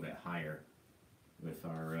up a little bit higher with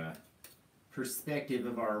our perspective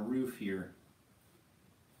of our roof here.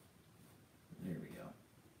 There we go.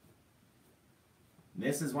 And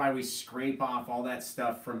this is why we scrape off all that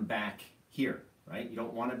stuff from back here, right? You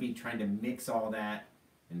don't want to be trying to mix all that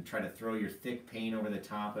and try to throw your thick paint over the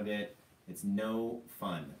top of it. It's no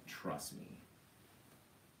fun, trust me.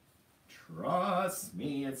 Trust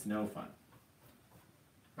me, it's no fun.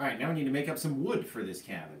 All right, now we need to make up some wood for this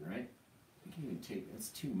cabin, right? We can even take, it's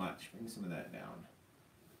too much. Bring some of that down.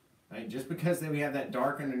 Right? Just because then we have that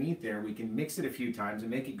dark underneath there, we can mix it a few times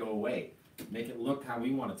and make it go away. Make it look how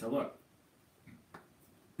we want it to look.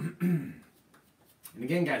 And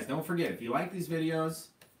again, guys, don't forget, if you like these videos,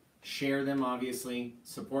 share them, obviously.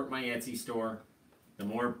 Support my Etsy store. The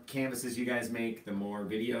more canvases you guys make, the more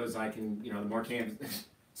videos I can, the more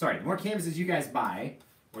the more canvases you guys buy,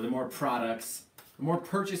 or the more products, the more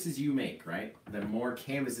purchases you make, right? The more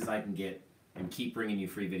canvases I can get and keep bringing you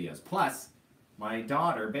free videos. Plus, my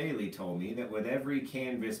daughter, Bailey, told me that with every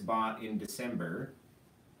canvas bought in December,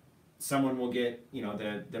 someone will get,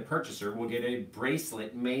 the purchaser will get a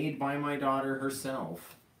bracelet made by my daughter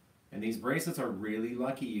herself. And these bracelets are really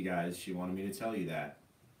lucky, you guys. She wanted me to tell you that.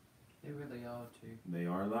 They really are too. They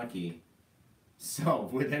are lucky. So,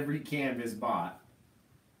 with every canvas bought,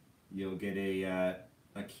 you'll get a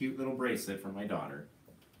cute little bracelet from my daughter.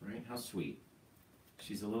 Right? How sweet.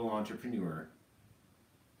 She's a little entrepreneur.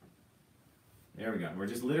 There we go. We're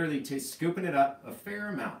just literally scooping it up a fair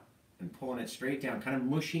amount and pulling it straight down, kind of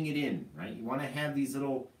mushing it in, right? You want to have these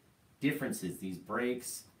little differences, these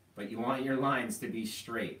breaks, but you want your lines to be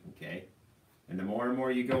straight, okay? And the more and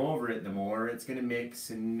more you go over it, the more it's going to mix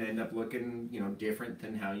and end up looking, different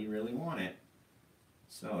than how you really want it.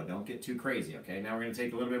 So don't get too crazy, okay? Now we're going to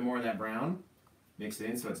take a little bit more of that brown, mix it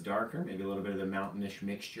in so it's darker, maybe a little bit of the mountainish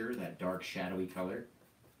mixture, that dark shadowy color.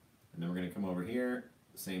 And then we're going to come over here,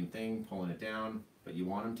 same thing, pulling it down, but you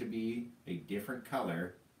want them to be a different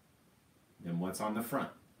color than what's on the front.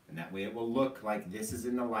 And that way it will look like this is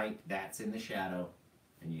in the light, that's in the shadow,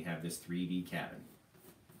 and you have this 3D cabin.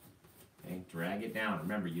 Okay, drag it down.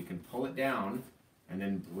 Remember, you can pull it down and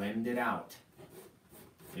then blend it out.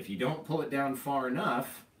 If you don't pull it down far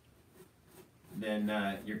enough,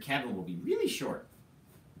 then your cabin will be really short.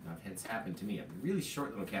 It's happened to me. I have really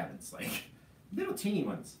short little cabins, like little teeny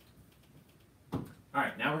ones. All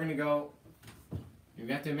right, now we're going to go. You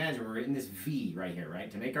have to imagine we're in this V right here, right?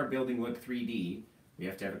 To make our building look 3D, we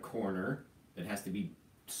have to have a corner that has to be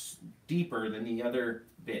deeper than the other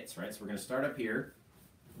bits, right? So we're going to start up here.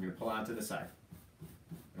 We're going to pull out to the side.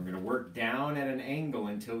 We're going to work down at an angle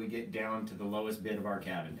until we get down to the lowest bit of our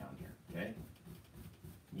cabin down here, okay?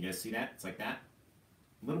 You guys see that? It's like that.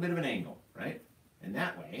 A little bit of an angle, right? And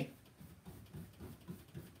that way,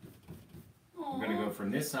 we're going to go from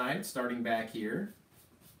this side, starting back here,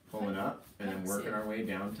 pulling up, and then working our way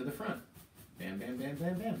down to the front. Bam, bam, bam,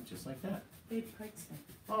 bam, bam, just like that. Baby Pike's here.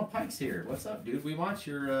 Oh, Pike's here. What's up, dude? We watch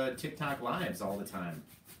your TikTok lives all the time.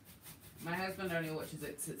 My husband only watches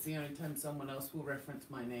it because it's the only time someone else will reference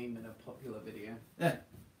my name in a popular video.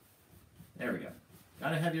 There we go.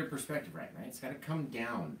 Gotta have your perspective right? It's gotta come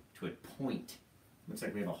down to a point. Looks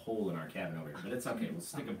like we have a hole in our cabin over here, but it's okay. We'll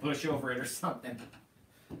stick a bush over it or something.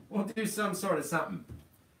 We'll do some sort of something.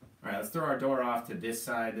 All right, let's throw our door off to this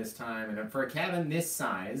side this time. And for a cabin this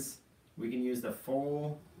size, we can use the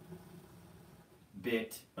full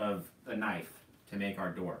bit of a knife to make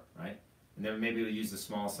our door, right? And then maybe we'll use the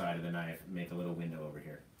small side of the knife and make a little window over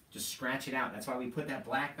here. Just scratch it out. That's why we put that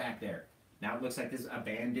black back there. Now it looks like this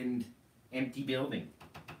abandoned, empty building.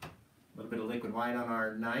 A little bit of liquid white on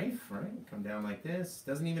our knife, right? Come down like this.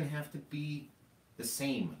 Doesn't even have to be the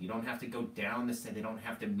same. You don't have to go down the same. They don't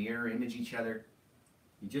have to mirror image each other.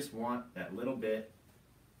 You just want that little bit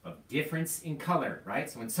of difference in color, right?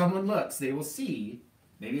 So when someone looks, they will see,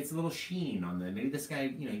 maybe it's a little sheen on maybe this guy,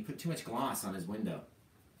 he put too much gloss on his window.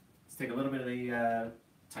 Let's take a little bit of the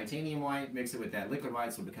titanium white, mix it with that liquid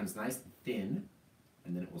white so it becomes nice and thin,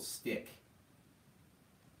 and then it will stick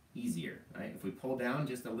easier, right? If we pull down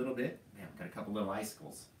just a little bit, man, we've got a couple little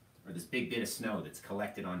icicles. or this big bit of snow that's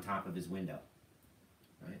collected on top of his window.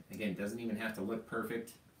 Right? Again, it doesn't even have to look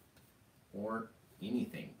perfect or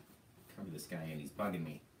anything. Cover this guy in, he's bugging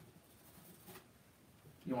me.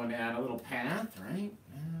 You want to add a little path, right?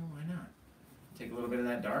 Why not? Take a little bit of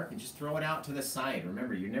that dark and just throw it out to the side.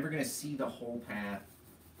 Remember, you're never going to see the whole path,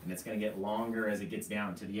 and it's going to get longer as it gets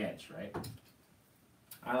down to the edge, right?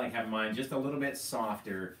 I like having mine just a little bit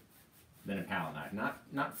softer than a palette knife.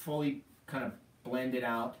 Not fully kind of blended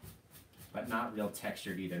out, but not real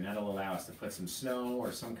textured either. And that'll allow us to put some snow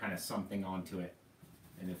or some kind of something onto it.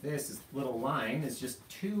 And if this little line is just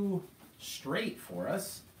too straight for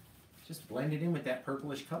us, just blend it in with that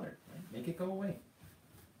purplish color. Right? Make it go away.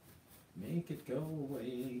 Make it go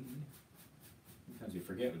away. Sometimes we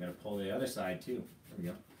forget we got to pull the other side too. There we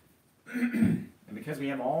go. And because we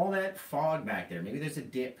have all that fog back there, maybe there's a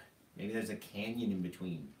dip, maybe there's a canyon in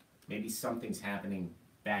between, maybe something's happening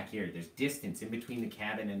back here. There's distance in between the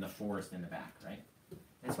cabin and the forest in the back, right?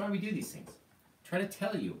 That's why we do these things. Try to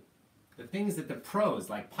tell you the things that the pros,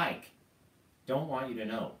 like Pike, don't want you to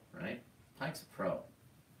know, right? Pike's a pro.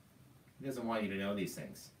 He doesn't want you to know these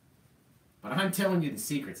things. But I'm telling you the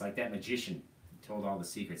secrets, like that magician told all the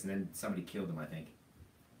secrets, and then somebody killed him, I think.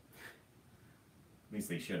 At least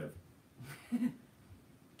they should have.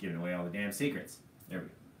 Giving away all the damn secrets. There we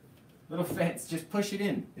go. Little fence, just push it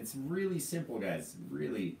in. It's really simple, guys.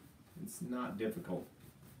 Really, it's not difficult.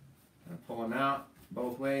 Gonna pull them out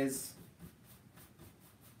both ways.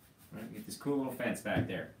 Right, get this cool little fence back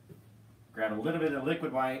there. Grab a little bit of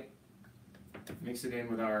liquid white. Mix it in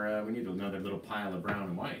with our, we need another little pile of brown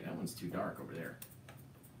and white. That one's too dark over there.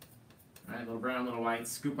 All right, little brown, little white.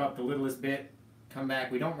 Scoop up the littlest bit. Come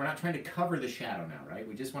back. We're not trying to cover the shadow now, right?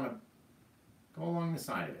 We just want to go along the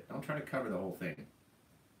side of it. Don't try to cover the whole thing.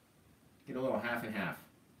 Get a little half and half.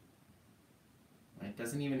 Right? It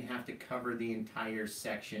doesn't even have to cover the entire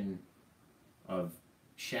section of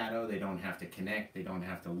shadow. They don't have to connect. They don't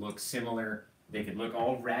have to look similar. They could look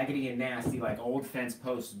all raggedy and nasty like old fence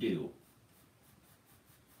posts do.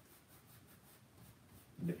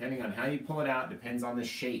 And depending on how you pull it out, depends on the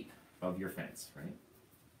shape of your fence,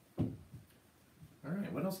 right? All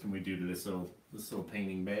right, what else can we do to this little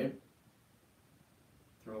painting, babe?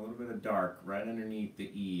 Throw a little bit of dark right underneath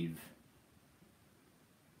the eave.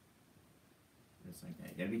 Just like that.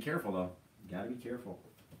 You gotta be careful though. You gotta be careful.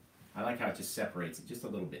 I like how it just separates it just a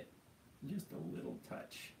little bit. Just a little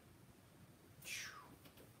touch.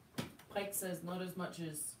 Pike says not as much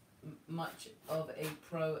of a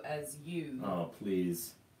pro as you. Oh,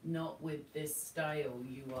 please. Not with this style.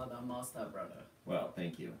 You are the master, brother. Well,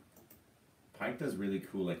 thank you. Pike does really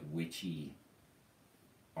cool, like, witchy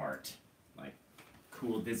art. Like,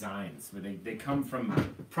 cool designs. Where they come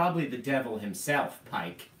from probably the devil himself,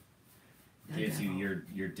 Pike. Gives you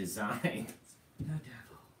your designs. The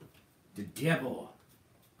devil. The devil.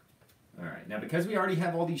 Alright, now because we already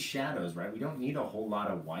have all these shadows, right, we don't need a whole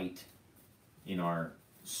lot of white in our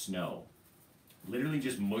snow. Literally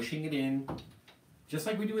just mushing it in, just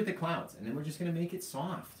like we do with the clouds. And then we're just going to make it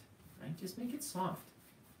soft, right? Just make it soft.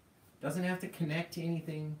 Doesn't have to connect to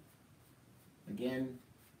anything. Again,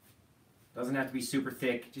 doesn't have to be super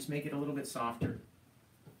thick. Just make it a little bit softer.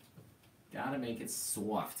 Gotta make it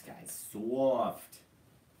soft, guys. Soft.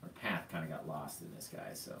 Our path kind of got lost in this,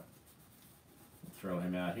 guys, so we'll throw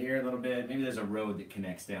him out here a little bit. Maybe there's a road that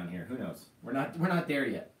connects down here. Who knows? We're not there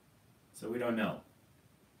yet, so we don't know.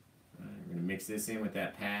 We're gonna mix this in with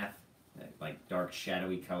that path, that like dark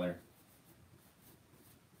shadowy color.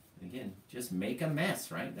 And again, just make a mess,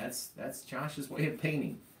 right? That's Josh's way of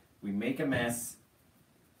painting. We make a mess,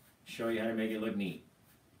 show you how to make it look neat.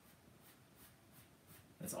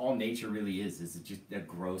 That's all nature really is just a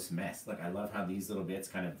gross mess. Look, I love how these little bits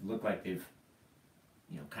kind of look like they've,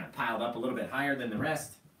 kind of piled up a little bit higher than the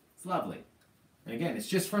rest. It's lovely. And again, it's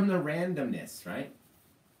just from the randomness, right?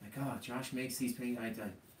 Like, oh, Josh makes these paint.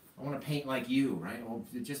 I want to paint like you, right? Well,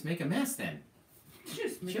 just make a mess then.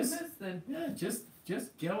 Just make a mess then. Yeah, just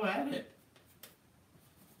go at it.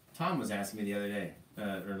 Tom was asking me the other day,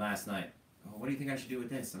 or last night, oh, what do you think I should do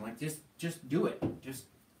with this? I'm like, just do it. Just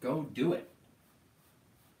go do it.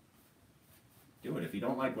 Do it. If you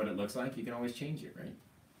don't like what it looks like, you can always change it, right?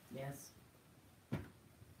 Yes.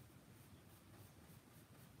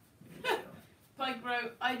 Pike bro,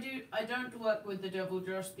 I don't work with the devil,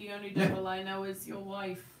 Josh. The only devil I know is your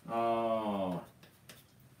wife. Oh.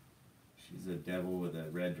 She's a devil with a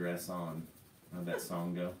red dress on. How'd that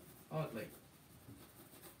song go? Oddly.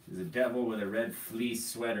 She's a devil with a red fleece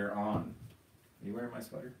sweater on. Are you wearing my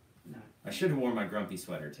sweater? No. I should have worn my grumpy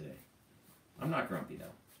sweater today. I'm not grumpy though.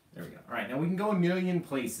 There we go. All right, now we can go a million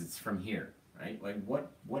places from here, right? Like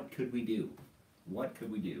what could we do? What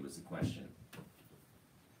could we do is the question.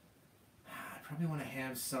 I probably want to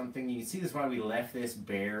have something, you can see this is why we left this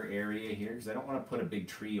bare area here, because I don't want to put a big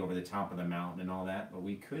tree over the top of the mountain and all that, but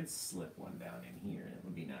we could slip one down in here. It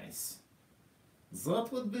would be nice.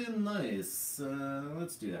 That would be nice.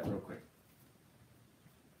 Let's do that real quick.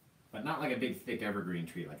 But not like a big, thick evergreen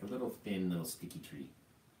tree, like a little thin, little sticky tree.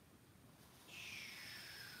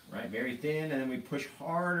 Right, very thin, and then we push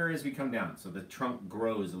harder as we come down, so the trunk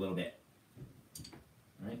grows a little bit.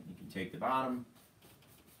 Right, you can take the bottom,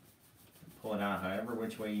 and pull it out however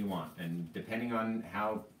which way you want, and depending on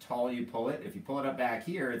how tall you pull it, if you pull it up back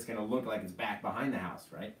here, it's going to look like it's back behind the house,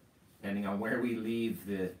 right? Depending on where we leave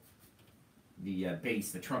the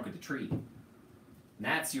base, the trunk of the tree. And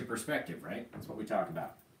that's your perspective, right? That's what we talk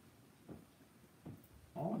about.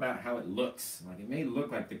 All about how it looks. Like, it may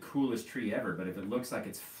look like the coolest tree ever, but if it looks like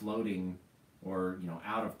it's floating or, you know,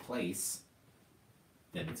 out of place,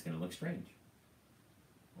 then it's going to look strange.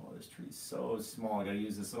 Oh, this tree's so small. I got to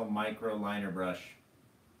use this little micro liner brush,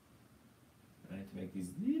 right, to make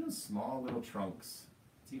these little small little trunks.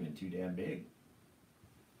 It's even too damn big.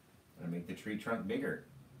 I'm going to make the tree trunk bigger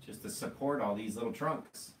just to support all these little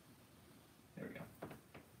trunks. There we go.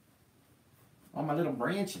 All my little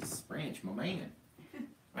branches. Branch, my man.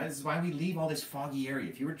 Right, this is why we leave all this foggy area.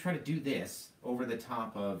 If you were to try to do this over the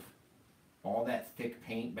top of all that thick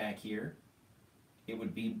paint back here, it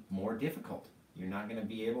would be more difficult. You're not going to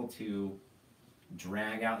be able to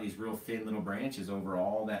drag out these real thin little branches over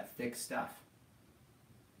all that thick stuff.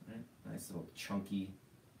 Right? Nice little chunky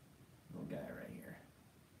little guy right here.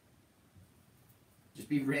 Just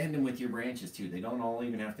be random with your branches too. They don't all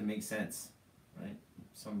even have to make sense. Right?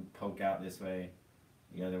 Some poke out this way,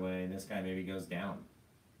 the other way, and this guy maybe goes down.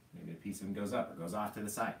 Maybe a piece of him goes up or goes off to the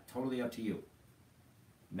side. Totally up to you.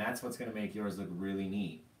 And that's what's going to make yours look really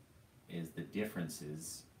neat, is the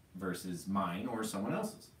differences versus mine or someone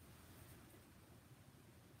else's.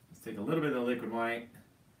 Let's take a little bit of the liquid white.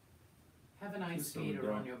 Have an ice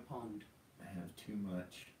skater on your pond. I have too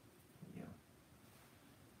much. Yeah.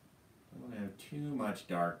 I don't want to have too much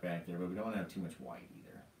dark back there, but we don't want to have too much white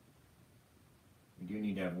either. We do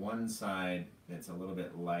need to have one side that's a little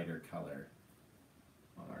bit lighter color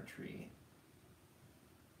on our tree.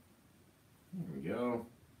 There we go.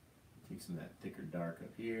 Take some of that thicker dark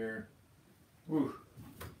up here. Woo.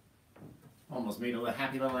 Almost made a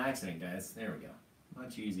happy little accident, guys. There we go.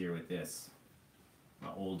 Much easier with this. My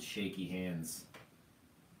old shaky hands.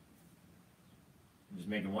 I'm just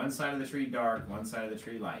making one side of the tree dark, one side of the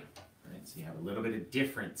tree light. Right? So you have a little bit of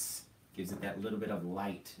difference. Gives it that little bit of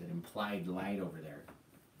light, that implied light over there.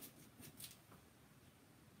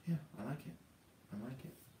 Yeah, I like it. I like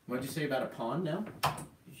it. What'd you say about a pond now?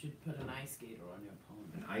 You should put an ice skater on your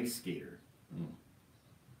pond. An ice skater. I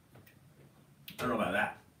don't know about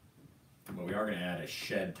that. But we are going to add a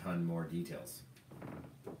shed ton more details.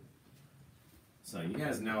 So you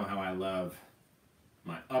guys know how I love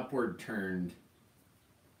my upward turned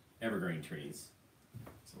evergreen trees.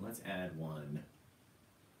 So let's add one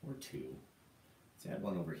or two. Let's add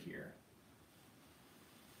one over here.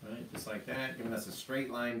 Right, just like that, giving us a straight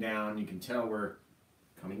line down. You can tell we're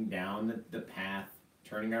coming down the path,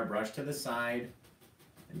 turning our brush to the side,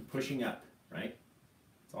 and pushing up, right?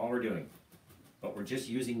 That's all we're doing. But we're just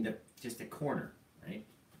using just a corner, right?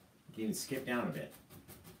 You can even skip down a bit.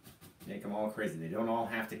 Make them all crazy. They don't all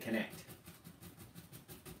have to connect.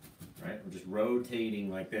 Right? We're just rotating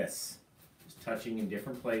like this. Just touching in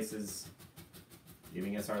different places,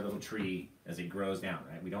 giving us our little tree as it grows down,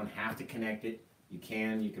 right? We don't have to connect it. You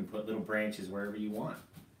can put little branches wherever you want.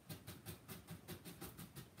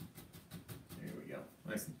 There we go.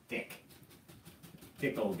 Nice and thick.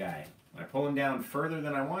 Thick old guy. I pull him down further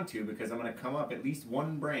than I want to because I'm going to come up at least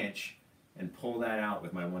one branch and pull that out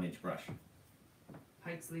with my 1-inch brush.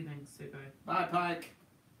 Pike's leaving, say bye. Bye, Pike.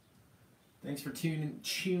 Thanks for tuning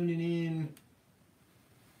in.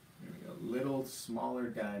 There we go. Little smaller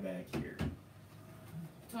guy back here.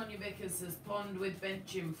 Tonya Vickers says pond with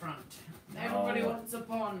bench in front. Everybody wants a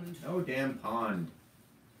pond. No damn pond.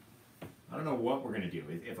 I don't know what we're going to do.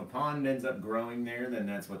 If a pond ends up growing there, then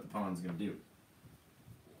that's what the pond's going to do.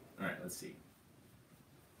 Alright, let's see.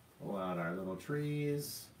 Pull out our little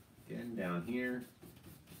trees. Again, down here.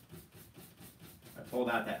 I pulled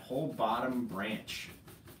out that whole bottom branch,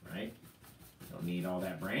 right? Don't need all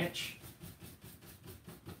that branch.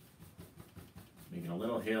 Making a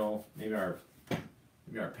little hill. Maybe our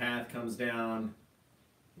path comes down.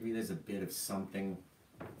 Maybe there's a bit of something.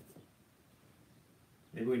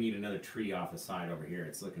 Maybe we need another tree off the side over here.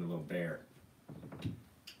 It's looking a little bare.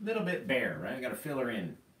 A little bit bare, right? I gotta fill her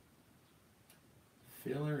in.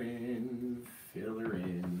 Fill her in, fill her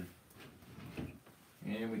in.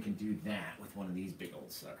 And we can do that with one of these big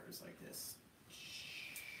old suckers like this.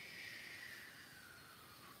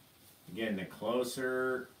 Again, the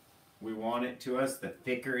closer we want it to us, the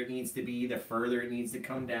thicker it needs to be, the further it needs to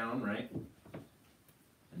come down, right?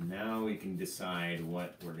 And now we can decide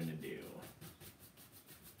what we're going to do.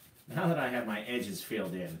 Now that I have my edges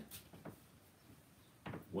filled in,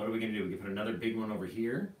 what are we going to do? We can put another big one over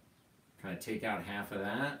here, kind of take out half of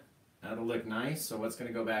that. That'll look nice. So what's going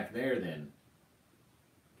to go back there then?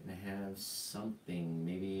 Going to have something,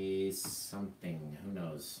 maybe something. Who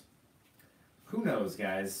knows? Who knows,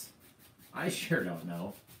 guys? I sure don't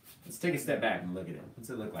know. Let's take a step back and look at it. What's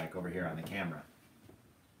it look like over here on the camera?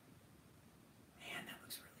 Man, that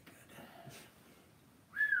looks really good.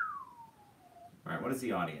 All right, what does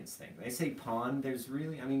the audience think? They say pond. There's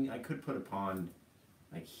really, I mean, I could put a pond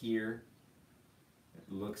like here.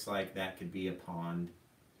 It looks like that could be a pond,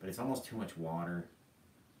 but it's almost too much water.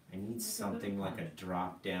 I need something like a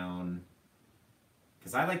drop down,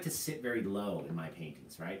 because I like to sit very low in my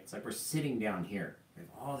paintings, right? It's like we're sitting down here. We have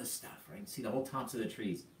all this stuff, right? See the whole tops of the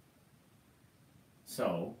trees.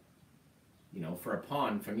 So, you know, for a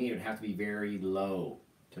pond, for me, it would have to be very low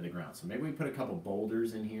to the ground. So maybe we put a couple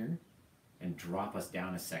boulders in here and drop us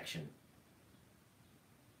down a section.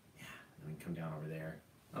 Yeah, and we can come down over there.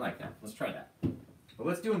 I like that. Let's try that. But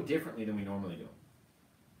let's do them differently than we normally do them.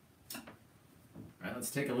 All right,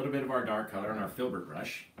 let's take a little bit of our dark color on our filbert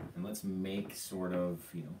brush, and let's make sort of,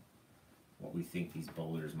 you know, what we think these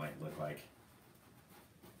boulders might look like.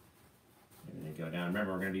 Maybe they go down.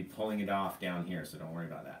 Remember, we're going to be pulling it off down here, so don't worry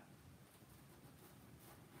about that.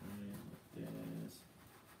 Like this.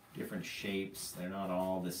 Different shapes. They're not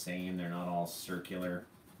all the same. They're not all circular.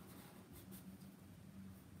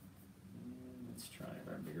 And let's try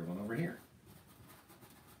our bigger one over here.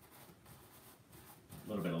 A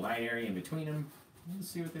little bit of light area in between them. Let's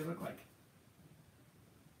see what they look like.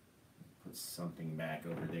 Put something back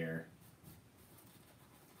over there.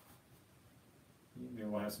 Maybe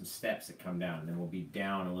we'll have some steps that come down, and then we'll be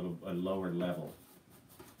down a lower level.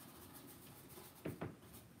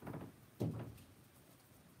 Kind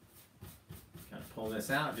of pull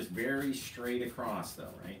this out, just very straight across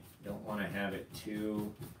though, right? Don't want to have it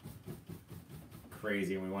too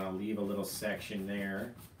crazy, and we want to leave a little section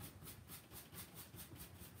there.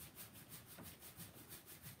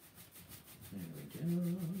 There we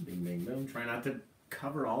go. Bing, bing, boom. Try not to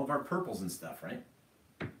cover all of our purples and stuff, right?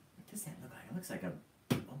 What does that look like? It looks like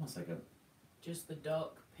almost like a... Just the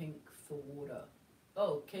dark pink for water.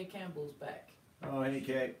 Oh, Kay Campbell's back. Oh, hey,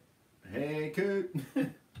 Kay. Hey, Coot.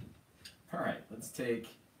 All right, let's take...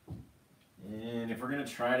 And if we're going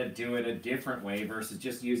to try to do it a different way versus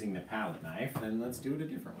just using the palette knife, then let's do it a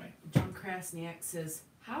different way. John Krasniak says,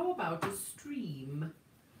 how about a stream?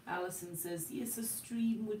 Alison says, yes, a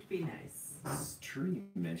stream would be nice.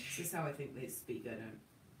 Streamish. This is how I think they speak, I don't.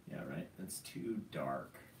 Yeah, right. That's too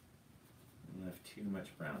dark. I left too much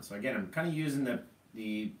brown. So again, I'm kind of using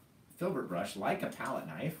the filbert brush like a palette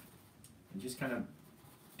knife and just kind of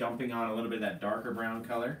dumping on a little bit of that darker brown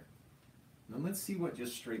color. And then let's see what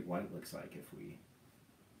just straight white looks like if we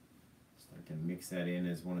start to mix that in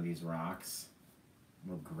as one of these rocks. A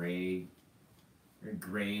little gray, very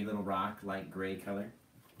gray little rock, light gray color.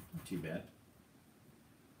 Not too bad.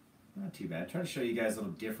 Not too bad. Try to show you guys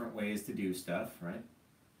little different ways to do stuff, right?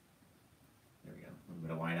 There we go. A little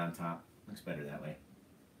bit of white on top. Looks better that way.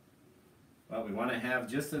 Well, we want to have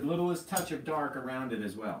just the littlest touch of dark around it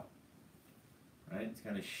as well. Right? It's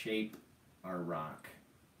going to shape our rock.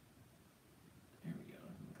 There we go.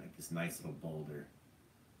 Look like this nice little boulder.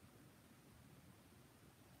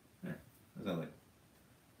 There. How does that look?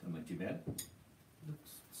 Doesn't look too bad.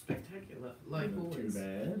 Looks spectacular, like Not always. too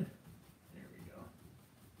bad. There we go.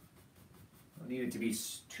 Don't need it to be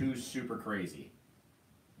too super crazy.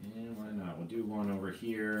 And why not? We'll do one over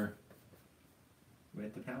here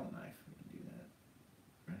with the palette knife. We can do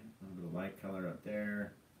that. Right? A little bit of light color up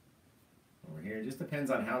there. Over here. It just depends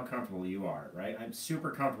on how comfortable you are, right? I'm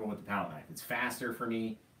super comfortable with the palette knife. It's faster for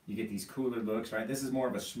me. You get these cooler looks, right? This is more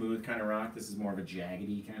of a smooth kind of rock. This is more of a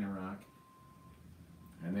jaggedy kind of rock.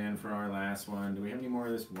 And then for our last one, do we have any more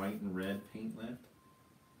of this white and red paint left?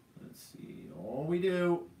 Let's see. Oh, we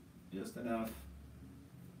do. Just enough.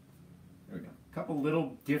 There we go. A couple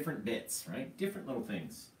little different bits, right? Different little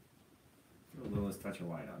things. Throw a little touch of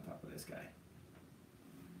white on top of this guy.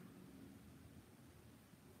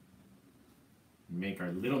 Make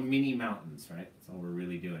our little mini mountains, right? That's all we're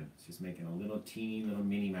really doing. It's just making a little teeny little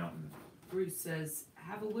mini mountain. Bruce says,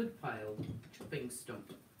 have a wood pile, chopping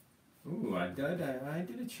stump. Ooh, I did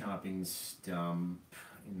a chopping stump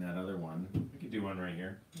in that other one. We could do one right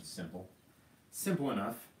here. It's simple. Simple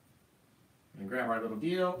enough. I'm going to grab our little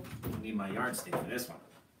deal. I need my yardstick for this one.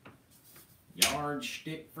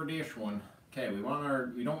 Yardstick for this one. Okay, we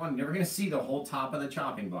don't want, never gonna see the whole top of the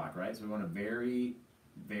chopping block, right? So we want a very,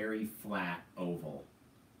 very flat oval.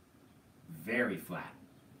 Very flat.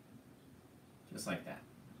 Just like that.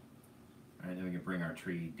 All right, then we can bring our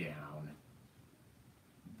tree down.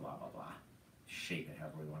 Blah, blah, blah. Shape it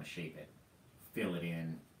however we want to shape it. Fill it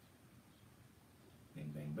in. Bing,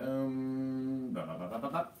 bang, boom. Ba, ba, ba, ba, ba,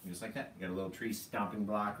 ba. Just like that. You got a little tree stomping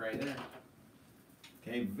block right there.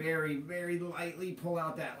 Okay, very, very lightly pull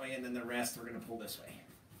out that way, and then the rest we're going to pull this way.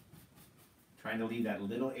 Trying to leave that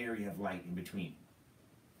little area of light in between.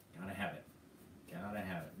 Gotta have it. Gotta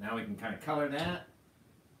have it. Now we can kind of color that.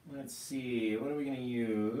 Let's see, what are we going to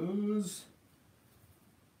use?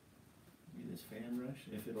 Maybe this fan brush,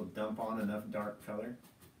 if it'll dump on enough dark color.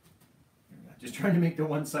 Here we go. Just trying to make the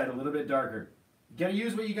one side a little bit darker. You gotta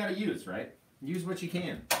use what you gotta use, right? Use what you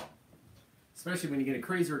can. Especially when you get a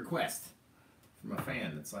crazy request from a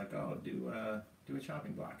fan that's like, oh, do a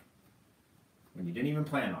chopping block. When you didn't even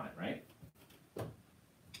plan on it, right?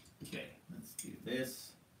 Okay, let's do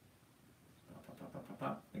this. Pop, pop, pop, pop,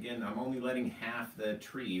 pop. Again, I'm only letting half the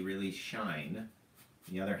tree really shine.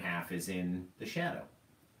 The other half is in the shadow.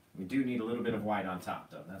 We do need a little bit of white on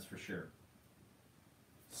top, though, that's for sure.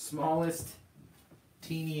 Smallest,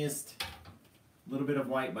 teeniest, little bit of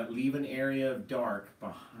white, but leave an area of dark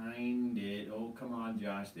behind it. Oh, come on,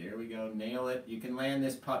 Josh. There we go. Nail it. You can land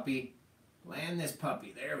this puppy. Land this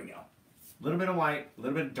puppy. There we go. A little bit of white, a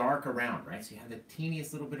little bit of dark around, right? So you have the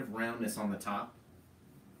teeniest little bit of roundness on the top.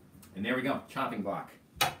 And there we go. Chopping block.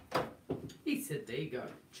 He said, there you go.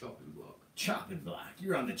 Chopping block. Chopping block.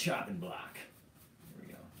 You're on the chopping block. There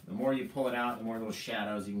we go. The more you pull it out, the more little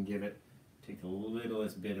shadows you can give it. Take the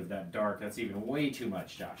littlest bit of that dark. That's even way too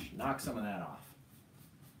much, Josh. Knock some of that off.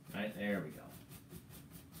 Right, there we go.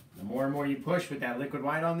 The more and more you push with that liquid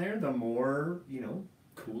white on there, the more, you know,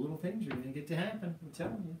 cool little things are going to get to happen. I'm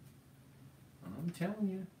telling you. I'm telling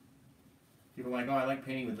you. People are like, oh, I like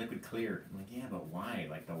painting with liquid clear. I'm like, yeah, but why?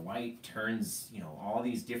 Like, the white turns, you know, all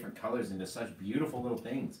these different colors into such beautiful little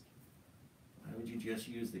things. Why would you just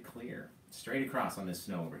use the clear? Straight across on this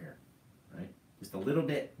snow over here, right? Just a little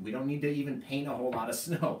bit. We don't need to even paint a whole lot of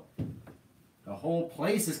snow. The whole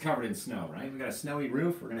place is covered in snow, right? We got a snowy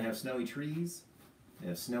roof. We're going to have snowy trees. We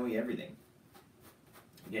have snowy everything.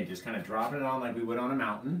 Again, just kind of dropping it on like we would on a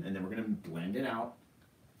mountain, and then we're going to blend it out.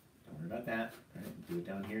 Don't worry about that. All right, do it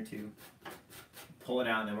down here too. Pull it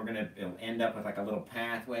out, and then we're going to, it'll end up with like a little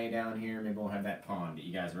pathway down here. Maybe we'll have that pond that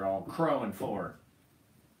you guys are all crowing for.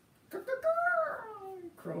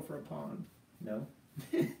 Crow for a pond. No?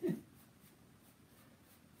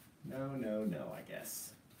 No, I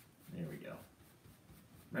guess. There we go.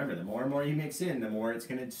 Remember, the more and more you mix in, the more it's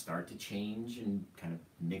going to start to change and kind of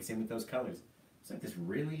mix in with those colors. It's like this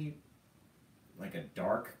really, like a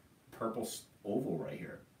dark purple oval right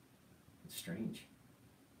here. It's strange.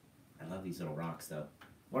 I love these little rocks, though.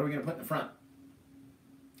 What are we going to put in the front?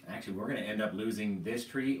 Actually, we're going to end up losing this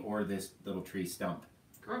tree or this little tree stump.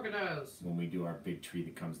 Crocodiles. When we do our big tree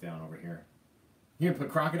that comes down over here. You going to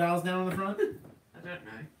put crocodiles down on the front? I don't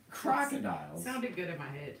know. Crocodiles. Sounded good in my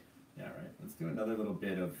head. Yeah, right. Let's do another little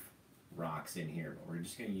bit of rocks in here, but we're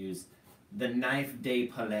just going to use the knife de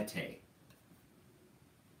palette. Okay,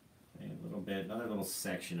 a little bit, another little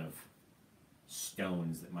section of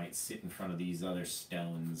stones that might sit in front of these other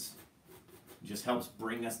stones. It just helps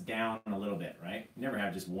bring us down a little bit, right? You never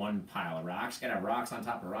have just one pile of rocks. You gotta have rocks on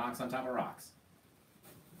top of rocks on top of rocks.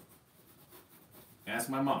 Ask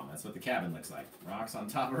my mom. That's what the cabin looks like. Rocks on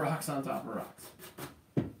top of rocks on top of rocks.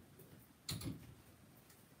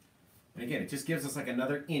 And again, it just gives us like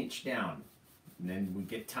another inch down. And then we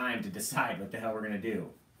get time to decide what the hell we're going to do.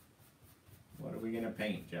 What are we going to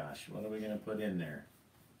paint, Josh? What are we going to put in there?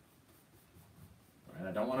 All right,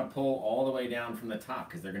 I don't want to pull all the way down from the top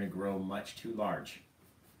because they're going to grow much too large.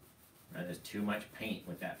 Right, there's too much paint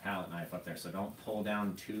with that palette knife up there, so don't pull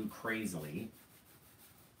down too crazily.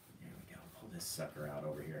 There we go. Pull this sucker out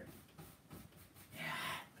over here. Yeah,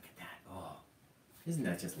 look at that. Oh, isn't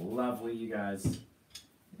that just lovely, you guys?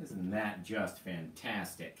 Isn't that just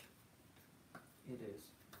fantastic? It is.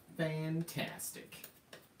 Fantastic.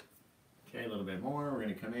 Okay, a little bit more. We're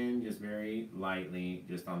going to come in just very lightly,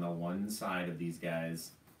 just on the one side of these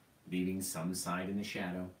guys, leaving some side in the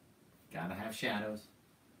shadow. Gotta have shadows.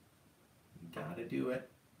 Gotta do it.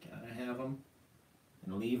 Gotta have them.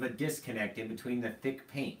 And leave a disconnect in between the thick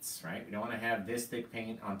paints, right? We don't want to have this thick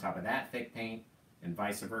paint on top of that thick paint, and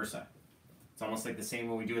vice versa. It's almost like the same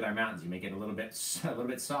when we do with our mountains. You make it a little bit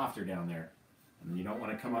softer down there, and you don't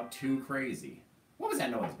want to come up too crazy. What was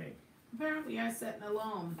that noise, babe? Apparently I set an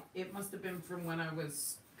alarm. It must have been from when I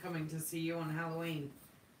was coming to see you on Halloween.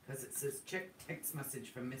 Because it says check text message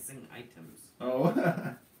for missing items.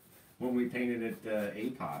 Oh, when we painted it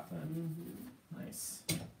APOP. Nice.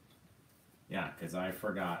 Yeah, because I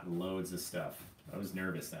forgot loads of stuff. I was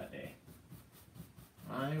nervous that day.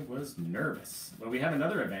 I was nervous. Well, we have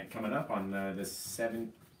another event coming up on the 17th,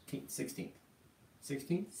 16th.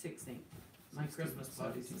 16th? 16th. My Christmas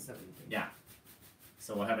party's the 17th. Yeah.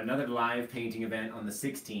 So we'll have another live painting event on the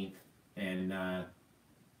 16th, and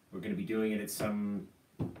we're going to be doing it at some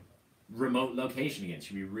remote location again. It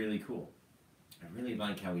should be really cool. I really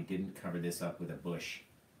like how we didn't cover this up with a bush.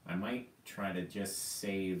 I might try to just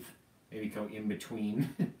save, maybe go in between,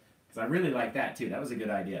 because I really like that too. That was a good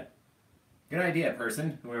idea. Good idea,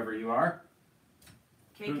 person, whoever you are.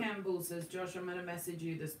 Kay Campbell says, Josh, I'm going to message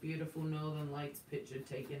you this beautiful Northern Lights picture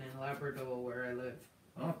taken in Labrador where I live.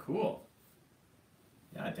 Oh, cool.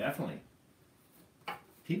 Yeah, definitely.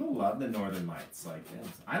 People love the Northern Lights. Like,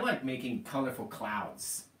 I like making colorful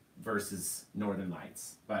clouds versus Northern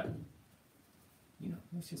Lights, but you know,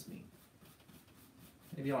 that's just me.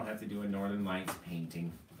 Maybe I'll have to do a Northern Lights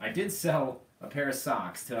painting. I did sell a pair of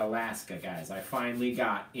socks to Alaska, guys. I finally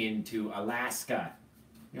got into Alaska.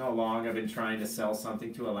 You know how long I've been trying to sell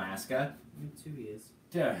something to Alaska? 2 years.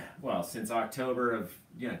 Well, since October of,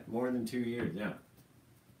 yeah, more than 2 years, yeah.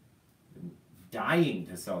 Been dying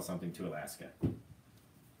to sell something to Alaska.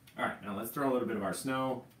 All right, now let's throw a little bit of our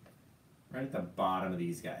snow right at the bottom of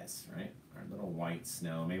these guys, right? Our little white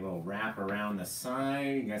snow. Maybe we'll wrap around the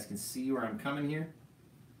side. You guys can see where I'm coming here.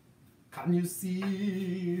 Can you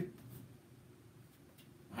see?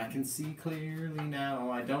 I can see clearly now.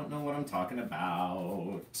 I don't know what I'm talking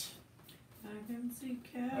about. I can see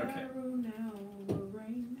Carol now.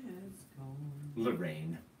 Lorraine has gone.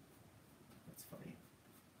 Lorraine. That's funny.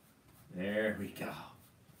 There we go.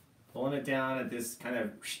 Pulling it down at this kind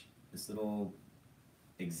of, this little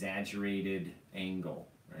exaggerated angle,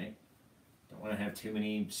 right? Don't want to have too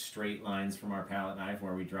many straight lines from our palette knife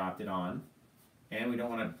where we dropped it on. And we don't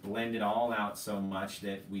want to blend it all out so much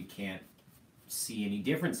that we can't see any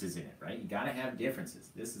differences in it, right? You got to have differences.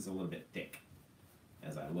 This is a little bit thick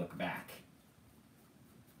as I look back,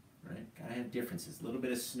 right? Got to have differences. A little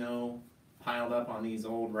bit of snow piled up on these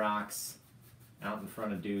old rocks out in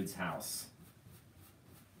front of dude's house.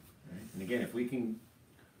 Right? And again, if we can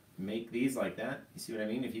make these like that, you see what I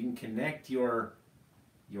mean? If you can connect your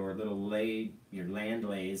little your land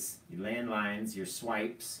lines, your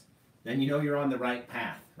swipes, then you know you're on the right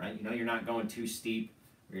path, right? You know you're not going too steep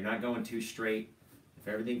or you're not going too straight. If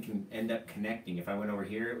everything can end up connecting, if I went over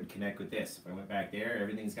here, it would connect with this. If I went back there,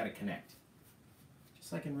 everything's got to connect.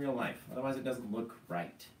 Just like in real life. Otherwise it doesn't look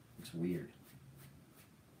right. It looks weird.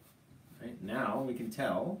 Right, now we can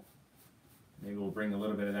tell. Maybe we'll bring a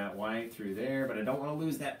little bit of that white through there, but I don't want to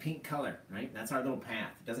lose that pink color, right? That's our little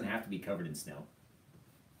path. It doesn't have to be covered in snow.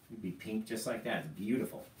 It could be pink just like that. It's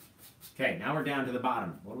beautiful. Okay, now we're down to the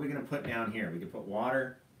bottom. What are we going to put down here? We could put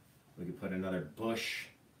water. We could put another bush.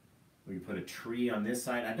 We could put a tree on this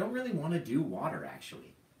side. I don't really want to do water,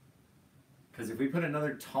 actually. Because if we put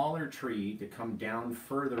another taller tree to come down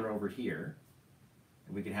further over here,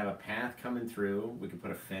 and we could have a path coming through, we could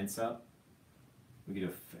put a fence up. We could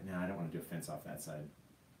do no, I don't want to do a fence off that side.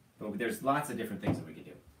 But there's lots of different things that we could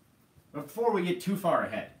do. But before we get too far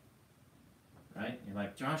ahead, right? You're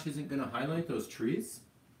like, Josh isn't going to highlight those trees?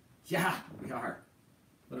 Yeah, we are.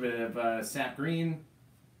 A little bit of sap green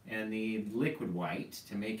and the liquid white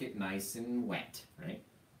to make it nice and wet, right?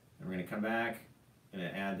 And we're going to come back and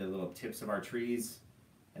add the little tips of our trees.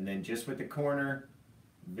 And then just with the corner,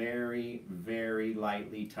 very, very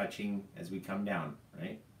lightly touching as we come down,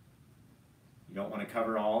 right? You don't want to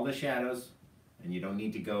cover all the shadows, and you don't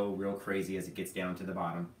need to go real crazy as it gets down to the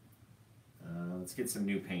bottom. Let's get some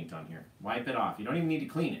new paint on here. Wipe it off. You don't even need to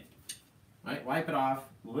clean it. Right? Wipe it off.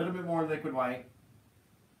 A little bit more liquid white.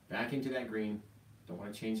 Back into that green. Don't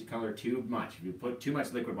want to change the color too much. If you put too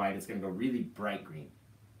much liquid white, it's going to go really bright green.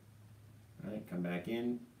 All right, come back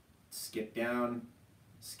in. Skip down.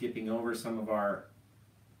 Skipping over some of our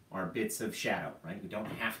bits of shadow. Right? We don't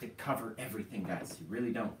have to cover everything, guys. You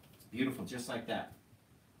really don't. It's beautiful just like that.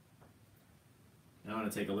 Now I'm going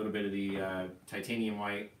to take a little bit of the titanium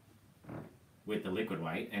white with the liquid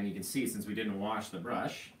white, and you can see since we didn't wash the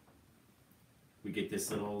brush, we get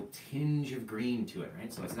this little tinge of green to it,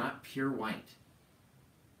 right? So it's not pure white.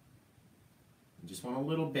 You just want a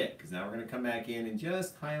little bit, because now we're going to come back in and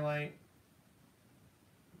just highlight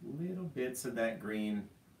little bits of that green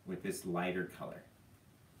with this lighter color.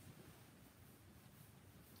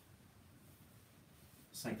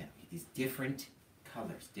 Just like that. We get these different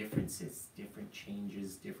colors, differences, different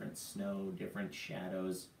changes, different snow, different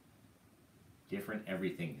shadows, different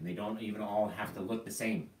everything. And they don't even all have to look the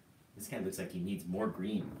same. This guy looks like he needs more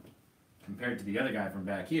green. Compared to the other guy from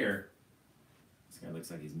back here, this guy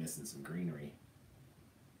looks like he's missing some greenery.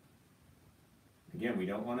 Again, we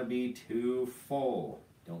don't want to be too full.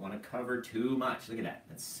 Don't want to cover too much. Look at that.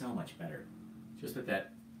 That's so much better. Just with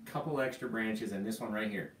that couple extra branches and this one right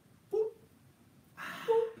here. Boop. Ah,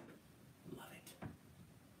 love it.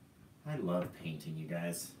 I love painting, you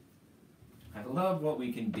guys. I love what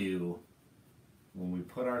we can do when we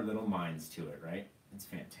put our little minds to it, right? It's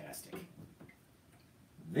fantastic.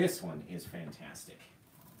 This one is fantastic.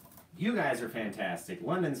 You guys are fantastic.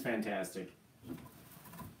 London's fantastic.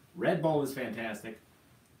 Red Bull is fantastic.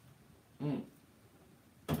 Man,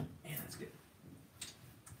 that's good.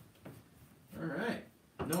 All right.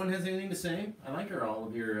 No one has anything to say? I like all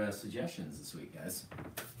of your suggestions this week, guys.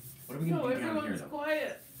 What are we going to do down here, everyone's though?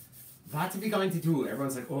 quiet. What are we going to do?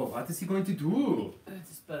 Everyone's like, oh, what is he going to do?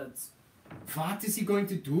 It's birds. What is he going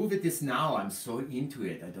to do with this now? I'm so into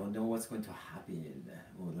it. I don't know what's going to happen.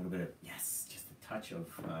 Oh, a little bit of, yes, just a touch of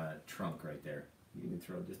trunk right there. You can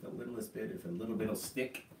throw just a littlest bit, if a little bit will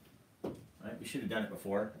stick. Right, we should have done it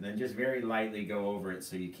before. And then just very lightly go over it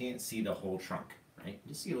so you can't see the whole trunk, right?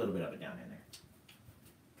 Just see a little bit of it down in there.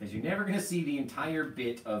 Because you're never going to see the entire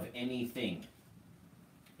bit of anything.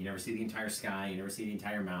 You never see the entire sky, you never see the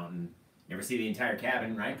entire mountain, you never see the entire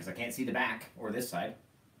cabin, right? Because I can't see the back or this side.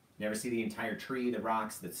 You never see the entire tree, the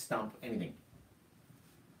rocks, the stump, anything.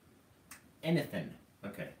 Anything.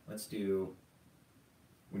 Okay, let's do,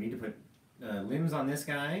 we need to put limbs on this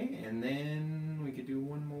guy, and then we could do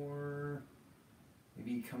one more.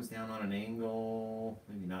 Maybe he comes down on an angle,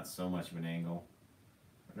 maybe not so much of an angle.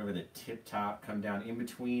 Right over the tip top, come down in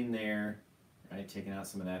between there, right? Taking out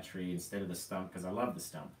some of that tree instead of the stump, because I love the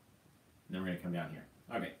stump. And then we're going to come down here.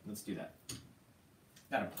 Okay, let's do that.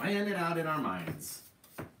 Gotta plan it out in our minds.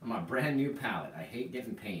 On my brand new palette. I hate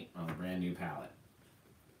getting paint on a brand new palette.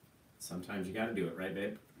 Sometimes you gotta do it, right,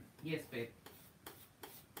 babe? Yes, babe.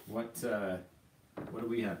 What do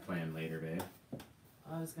we have planned later, babe?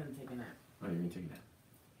 I was gonna take a nap. Oh, you're gonna take a nap.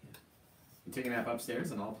 Yeah. You take a nap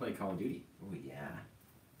upstairs and I'll play Call of Duty. Oh yeah.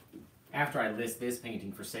 After I list this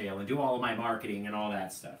painting for sale and do all of my marketing and all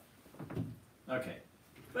that stuff. Okay.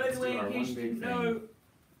 By Let's the way, do our in one case you big know,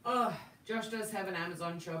 Josh does have an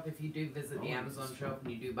Amazon shop. If you do visit the Amazon shop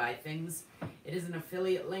and you do buy things, it is an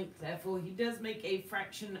affiliate link. Therefore, he does make a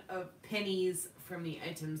fraction of pennies from the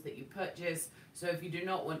items that you purchase. So if you do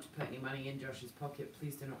not want to put any money in Josh's pocket,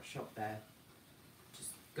 please do not shop there.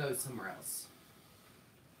 Just go somewhere else.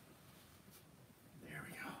 There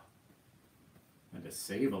we go. Had to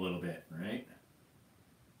save a little bit, right?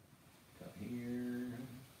 Go here.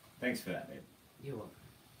 Thanks for that, babe. You're welcome.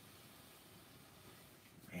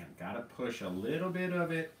 Man, gotta push a little bit of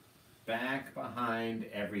it back behind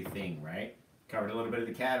everything, right? Covered a little bit of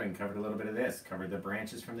the cabin, covered a little bit of this, covered the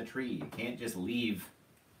branches from the tree. You can't just leave,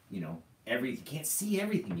 you know, you can't see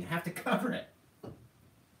everything. You have to cover it.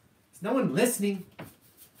 Is no one listening?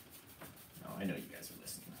 No, I know you guys are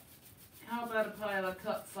listening. How about a pile of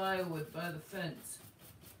cut firewood by the fence?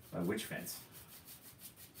 By which fence?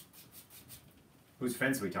 Whose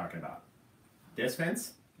fence are we talking about? This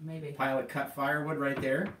fence? Maybe. Pile of cut firewood right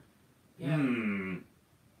there? Yeah. Hmm.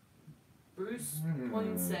 Bruce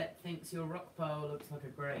Poinsett thinks your rock pile looks like a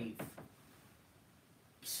grave.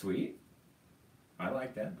 Sweet. I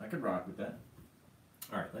like that. I could rock with that.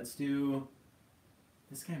 Alright, let's do...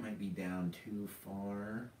 This guy might be down too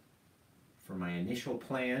far for my initial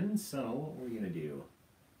plan, so what are we going to do?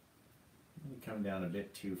 Let me come down a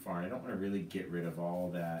bit too far. I don't want to really get rid of all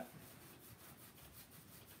that.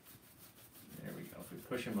 There we go. If we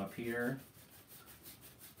push him up here,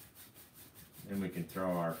 then we can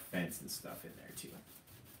throw our fence and stuff in there too.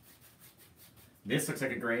 This looks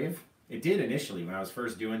like a grave. It did initially when I was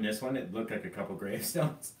first doing this one. It looked like a couple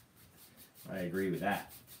gravestones. I agree with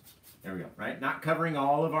that. There we go, right? Not covering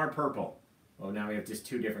all of our purple. Well, now we have just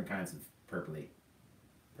two different kinds of purpley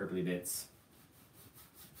bits.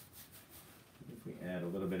 If we add a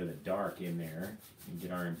little bit of the dark in there and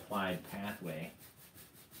get our implied pathway.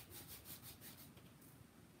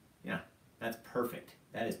 Yeah, that's perfect.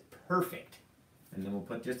 That is perfect. And then we'll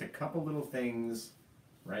put just a couple little things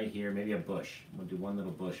right here, maybe a bush. We'll do one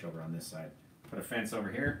little bush over on this side. Put a fence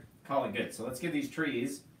over here, call it good. So let's give these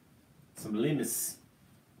trees some limbs.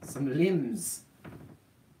 Some limbs.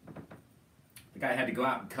 The guy had to go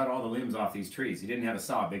out and cut all the limbs off these trees. He didn't have a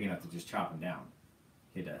saw big enough to just chop them down.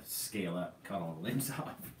 He had to scale up, cut all the limbs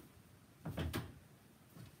off.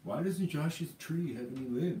 Why doesn't Josh's tree have any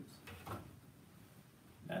limbs?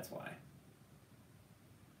 That's why.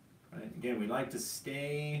 Right? Again, we like to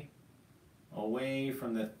stay away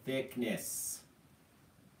from the thickness.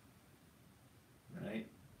 Right?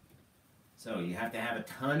 So you have to have a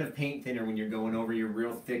ton of paint thinner when you're going over your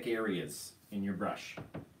real thick areas in your brush.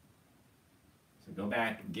 So go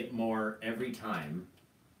back and get more every time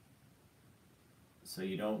so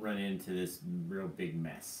you don't run into this real big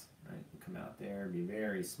mess. Right? Come out there, be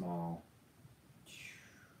very small.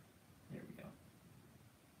 There we go.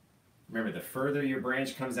 Remember, the further your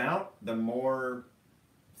branch comes out, the more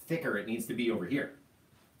thicker it needs to be over here.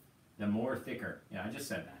 The more thicker. Yeah, I just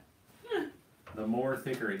said that. The more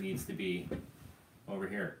thicker it needs to be over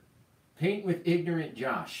here. Paint with Ignorant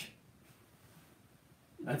Josh.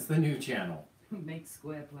 That's the new channel. Make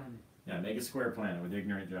square planet. Yeah, make a square planet with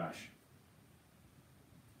Ignorant Josh.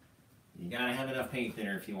 You gotta have enough paint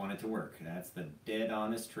thinner if you want it to work. That's the dead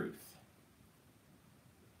honest truth.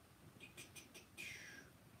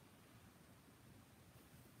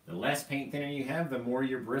 The less paint thinner you have, the more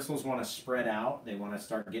your bristles want to spread out. They want to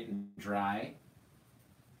start getting dry.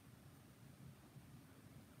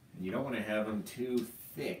 And you don't want to have them too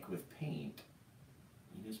thick with paint.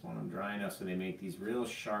 You just want them dry enough so they make these real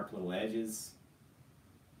sharp little edges.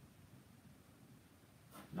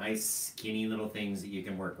 Nice skinny little things that you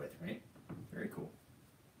can work with, right? Very cool.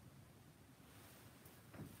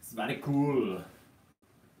 It's very cool.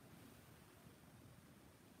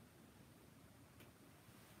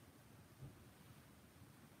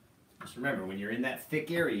 Just remember, when you're in that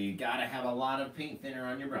thick area, you gotta have a lot of paint thinner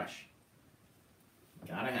on your brush.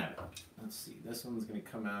 Gotta have it. Let's see, this one's gonna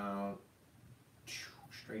come out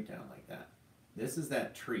straight down like that. This is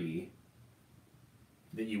that tree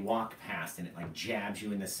that you walk past and it like jabs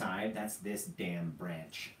you in the side. That's this damn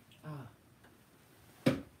branch. Ah.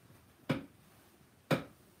 Damn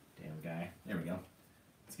guy. There we go.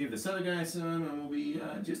 Let's give this other guy some and we'll be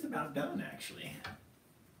just about done actually.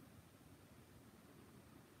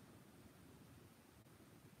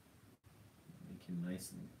 Make him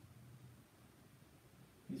nice and...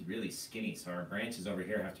 He's really skinny, so our branches over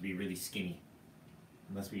here have to be really skinny.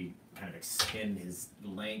 Unless we kind of extend his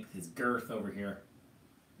length, his girth over here.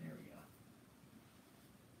 There we go.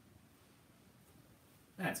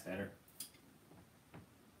 That's better.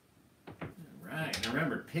 Alright, now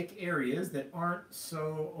remember, pick areas that aren't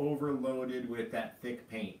so overloaded with that thick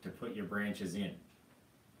paint to put your branches in. You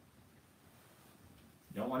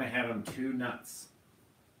don't want to have them too nuts.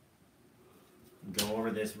 Go over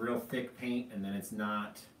this real thick paint and then it's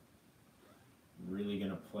not really going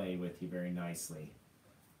to play with you very nicely.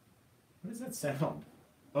 What does that sound?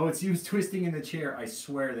 Oh, it's you twisting in the chair. I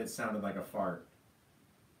swear that sounded like a fart.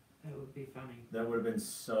 That would be funny. That would have been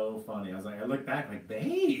so funny. I looked back like,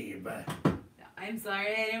 babe. I'm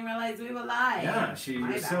sorry, I didn't realize we were live. Yeah,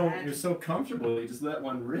 you're so comfortable. You just let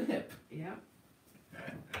one rip. Yep. No,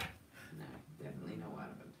 definitely know what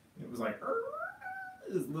happened. It was like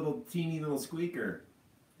this little teeny little squeaker.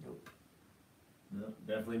 Nope. No,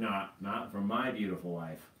 definitely not. Not from my beautiful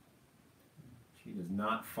wife. She does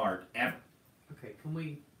not fart ever. Okay, can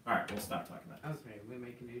we... Alright, we'll stop talking about this. Okay, we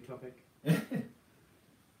make a new topic. Oh,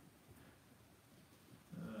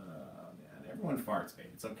 man. Everyone farts, babe.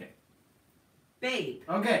 It's okay. Babe!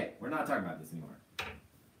 Okay, we're not talking about this anymore.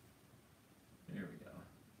 There we go.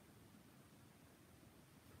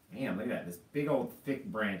 Damn, look at that. This big old thick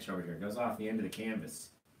branch over here goes off the end of the canvas.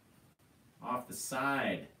 Off the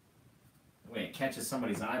side. The way it catches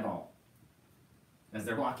somebody's eyeball as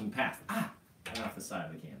they're walking past. Ah! Right off the side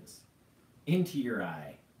of the canvas. Into your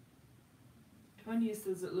eye. Tonya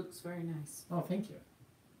says it looks very nice. Oh, thank you.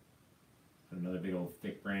 Put another big old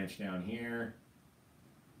thick branch down here.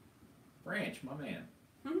 Branch, my man.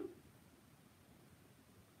 Alright,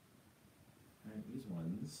 these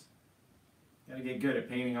ones. Gotta get good at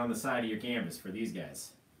painting on the side of your canvas for these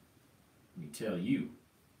guys. Let me tell you.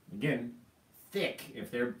 Again, thick.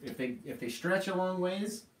 If they stretch a long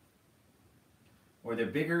ways, or they're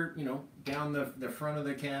bigger, you know, down the front of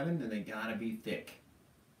the cabin, then they gotta be thick.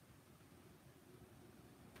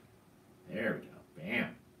 There we go.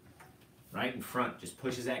 Bam. Right in front. Just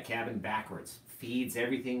pushes that cabin backwards. Feeds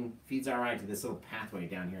everything, feeds our eye to this little pathway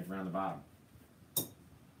down here around the bottom.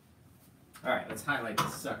 Alright, let's highlight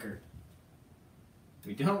this sucker.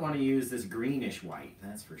 We don't want to use this greenish white,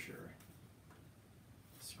 that's for sure.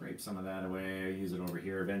 Scrape some of that away, use it over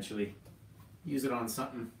here eventually. Use it on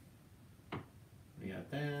something. We got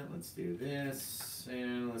that, let's do this,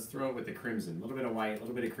 and let's throw it with the crimson. A little bit of white, a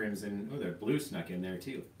little bit of crimson. Oh, the blue snuck in there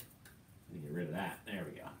too. Let me get rid of that, there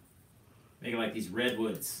we go. Make it like these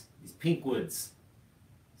redwoods, these pink woods.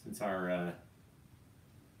 Since our,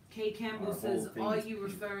 Kay Campbell our says, whole thing are is you pink.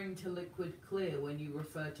 referring to liquid clear when you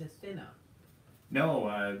refer to thinner?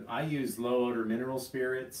 No, I use low odor mineral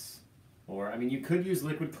spirits, or I mean, you could use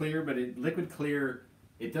liquid clear, but liquid clear,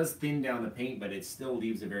 it does thin down the paint, but it still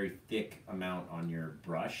leaves a very thick amount on your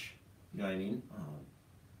brush. You know what I mean? Oh,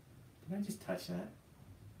 did I just touch that?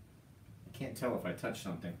 I can't tell if I touched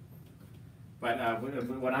something. But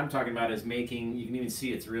what I'm talking about is making, you can even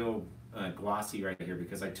see it's real glossy right here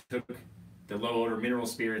because I took the low odor mineral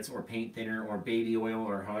spirits or paint thinner or baby oil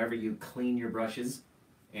or however you clean your brushes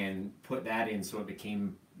and put that in so it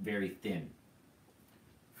became very thin.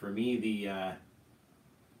 For me, the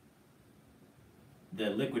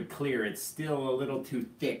liquid clear, it's still a little too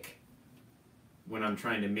thick when I'm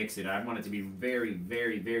trying to mix it. I want it to be very,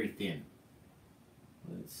 very, very thin.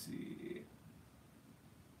 Let's see.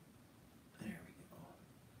 There we go.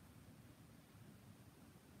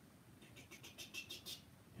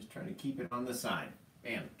 Just trying to keep it on the side.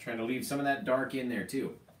 Bam. Trying to leave some of that dark in there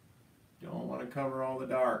too. Don't want to cover all the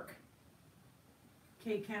dark.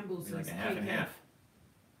 Kay Campbell says Like a half and half.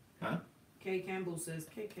 Huh? Kay Campbell says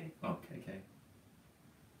KK. Oh, KK.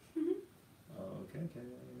 Oh, KK.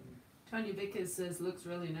 Tanya Vickers says looks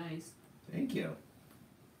really nice. Thank you.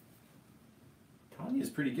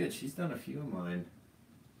 Tanya's pretty good. She's done a few of mine.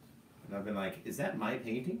 And I've been like, is that my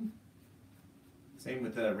painting? Same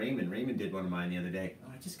with Raymond. Raymond did one of mine the other day.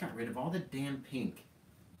 Oh, I just got rid of all the damn pink.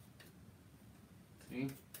 See?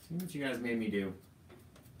 See what you guys made me do?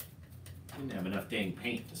 Didn't have enough dang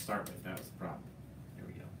paint to start with. That was the problem. There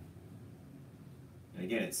we go. And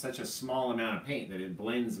again, it's such a small amount of paint that it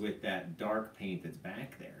blends with that dark paint that's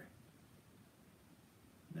back there.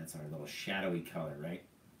 And that's our little shadowy color, right?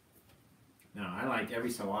 Now, I like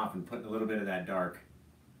every so often putting a little bit of that dark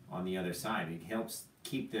on the other side. It helps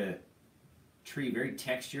keep the tree very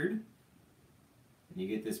textured. And you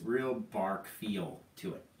get this real bark feel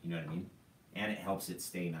to it. You know what I mean? And it helps it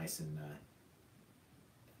stay nice and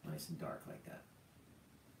dark like that.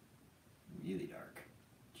 Really dark.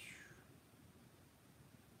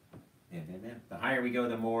 And the higher we go,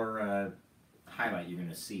 the more highlight you're going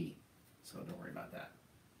to see. So don't worry about that.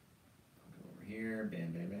 I'll go over here,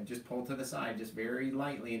 bam, bam, bam. Just pull to the side, just very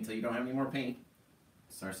lightly until you don't have any more paint.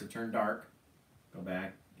 It starts to turn dark. Go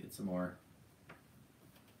back, get some more.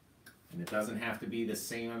 And it doesn't have to be the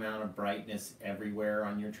same amount of brightness everywhere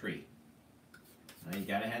on your tree. Now you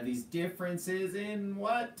gotta have these differences in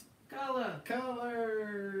what? Color.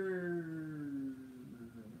 Color.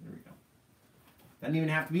 There we go. Doesn't even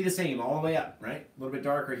have to be the same all the way up, right? A little bit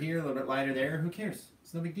darker here, a little bit lighter there. Who cares?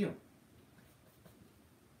 It's no big deal.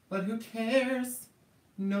 But who cares?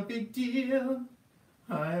 No big deal.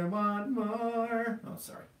 I want more. Oh,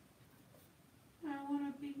 sorry. I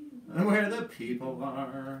wanna be Where the people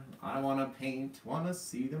are. I wanna paint. Wanna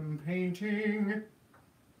see them painting.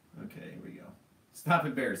 Okay, here we go. Stop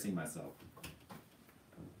embarrassing myself.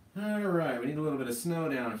 Alright, we need a little bit of snow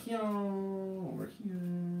down here, over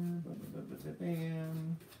here.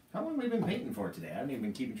 Bam. How long have we been painting for today? I haven't even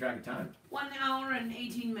been keeping track of time. 1 hour and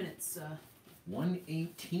 18 minutes, sir.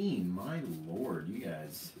 1:18, my lord, you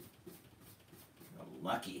guys are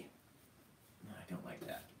lucky. I don't like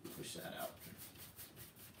that. Push that out.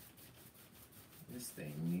 This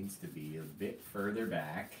thing needs to be a bit further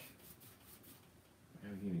back. We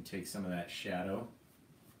can even take some of that shadow,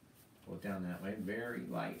 pull it down that way very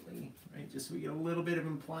lightly, right? Just so we get a little bit of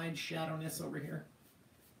implied shadowness over here.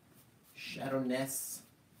 Shadowness.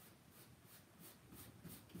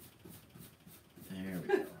 There we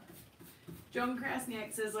go. John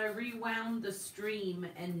Krasniak says, I rewound the stream,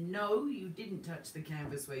 and no, you didn't touch the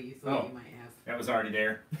canvas where you thought you might have. That was already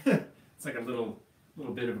there. It's like a little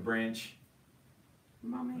bit of a branch.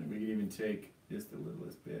 Mommy. We can even take just the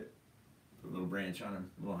littlest bit. Put a little branch on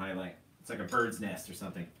him, a little highlight. It's like a bird's nest or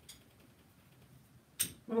something.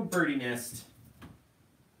 Little birdie nest.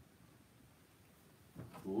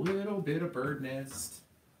 Little bit of bird nest.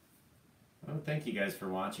 Oh, thank you guys for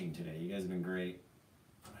watching today. You guys have been great.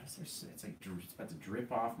 It's like it's about to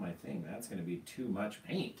drip off my thing. That's going to be too much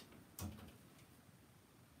paint.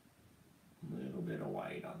 A little bit of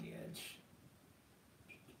white on the edge.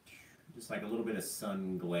 Just like a little bit of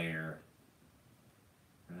sun glare.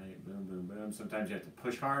 Right, boom, boom, boom. Sometimes you have to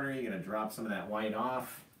push harder. You're going to drop some of that white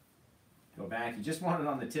off. Go back. You just want it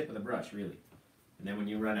on the tip of the brush, really. And then when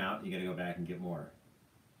you run out, you got to go back and get more.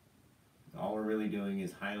 All we're really doing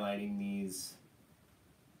is highlighting these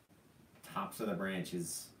tops of the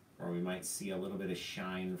branches where we might see a little bit of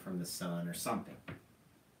shine from the sun or something.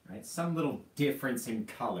 Right? Some little difference in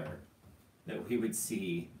color that we would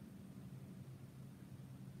see.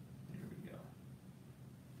 There we go.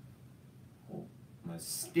 Oh, my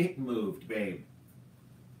stick moved, babe.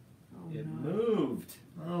 Oh, It no. moved.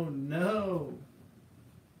 Oh no.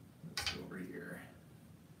 Let's go over here.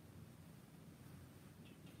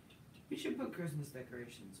 should put Christmas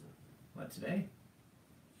decorations up. What, today?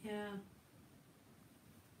 Yeah.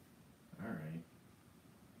 Alright.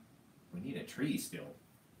 We need a tree still.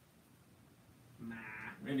 Nah.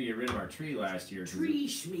 We had to get rid of our tree last year. Tree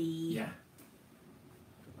shmee. Yeah.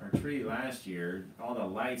 Our tree last year, all the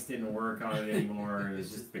lights didn't work on it anymore. It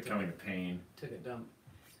was just becoming a pain. Took a dump.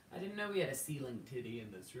 I didn't know we had a ceiling titty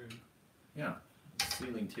in this room. Yeah.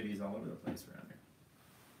 Ceiling titties all over the place around here.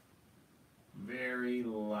 Very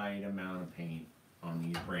light amount of paint on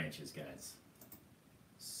these branches, guys.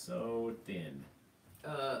 So thin.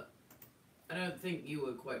 I don't think you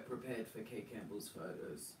were quite prepared for Kay Campbell's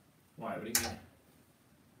photos. Why? What do you mean?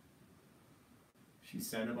 She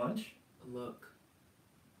sent a bunch? Look.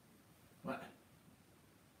 What?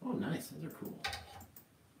 Oh, nice. Those are cool.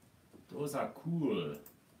 Those are cool. There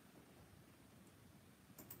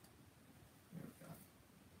we go.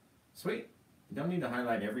 Sweet. You don't need to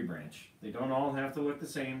highlight every branch. They don't all have to look the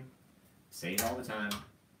same. Say it all the time.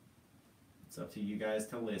 It's up to you guys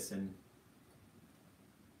to listen.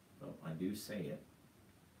 Well, I do say it.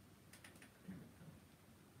 There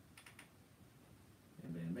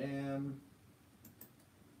we go. Bam, bam, bam.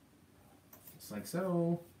 Just like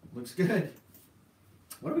so. Looks good.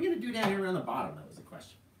 What are we going to do down here around the bottom? That was the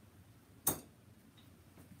question.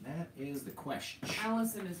 That is the question.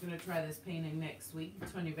 Allison is going to try this painting next week.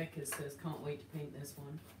 Tony Vickers says, can't wait to paint this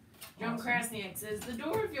one. John Awesome. Krasniak says, the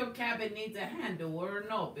door of your cabin needs a handle or a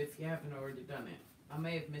knob if you haven't already done it. I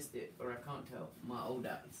may have missed it, or I can't tell. My old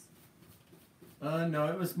eyes. No,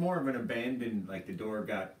 it was more of an abandoned, like the door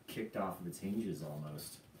got kicked off of its hinges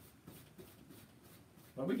almost.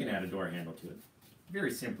 But we can add a door handle to it.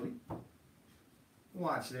 Very simply.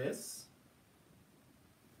 Watch this.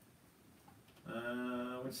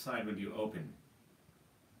 Which side would you open?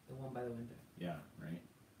 The one by the window. Yeah, right.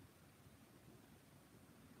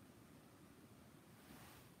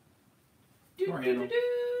 Door handle.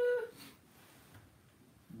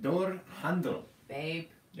 Door handle. Babe.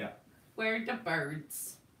 Yeah. Where are the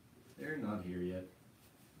birds? They're not here yet.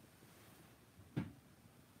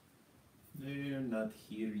 They're not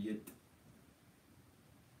here yet.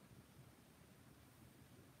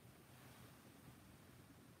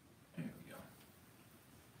 There we go.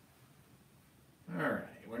 All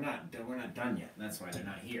right, we're not done yet. That's why they're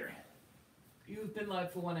not here. You've been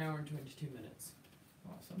live for 1 hour and 22 minutes.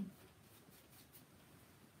 Awesome.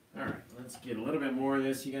 All right, let's get a little bit more of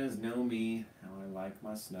this. You guys know me, how I like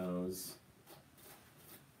my snows.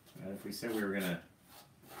 If we said we were gonna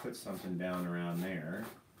put something down around there,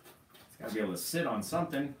 it's got to be able to sit on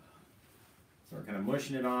something. So we're kind of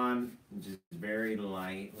mushing it on, just very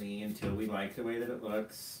lightly until we like the way that it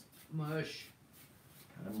looks. Mush.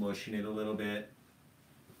 Kind of mushing it a little bit,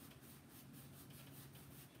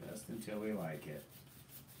 just until we like it.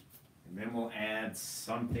 And then we'll add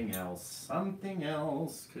something else,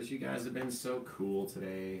 because you guys have been so cool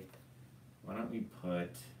today. Why don't we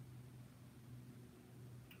put,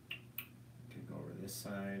 could go over this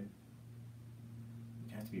side.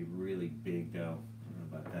 You have to be really big though. I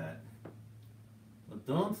don't know about that. I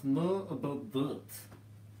don't know about that.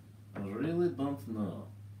 I really don't know.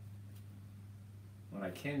 What I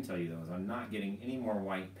can tell you though is I'm not getting any more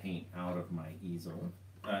white paint out of my easel,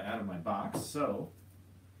 out of my box, so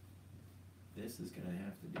this is going to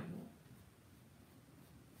have to do.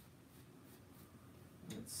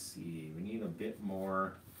 Let's see, we need a bit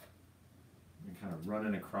more. We're kind of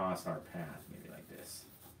running across our path, maybe like this.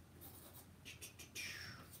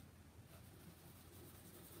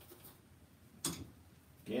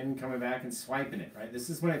 Again, coming back and swiping it, right? This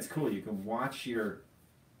is when it's cool. You can watch your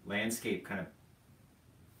landscape kind of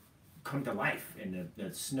come to life, and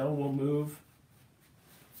the snow will move.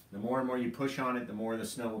 The more and more you push on it, the more the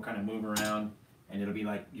snow will kind of move around, and it'll be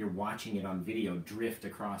like you're watching it on video drift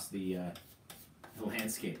across the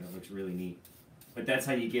landscape, and it looks really neat. But that's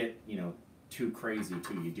how you get, you know, too crazy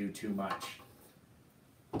too. You do too much,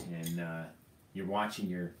 and you're watching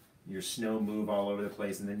your snow move all over the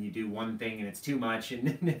place, and then you do one thing and it's too much, and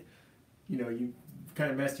then, you know, you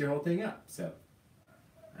kind of messed your whole thing up. So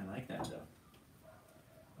I like that though.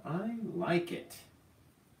 I like it.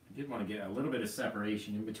 I did want to get a little bit of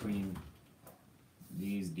separation in between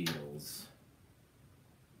these deals.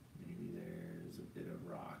 Maybe there's a bit of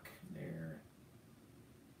rock there.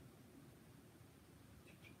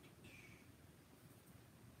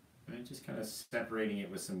 And just kind of separating it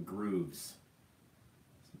with some grooves.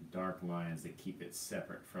 Some dark lines that keep it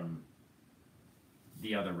separate from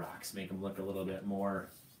the other rocks. Make them look a little bit more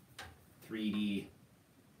 3D.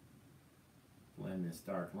 Blend this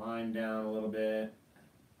dark line down a little bit.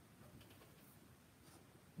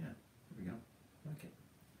 Yeah, there we go. Okay.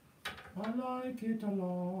 I like it a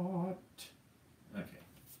lot. Okay.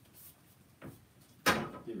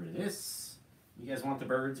 Get rid of this. You guys want the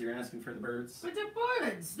birds? You're asking for the birds? But the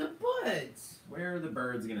birds! The birds! Where are the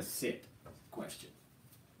birds going to sit? Question.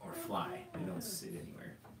 Or fly. They don't sit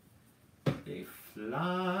anywhere. They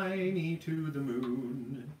fly me to the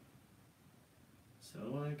moon,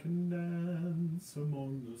 so I can dance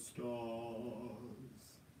among the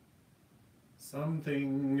stars.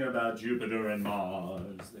 Something about Jupiter and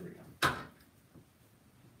Mars. There we go.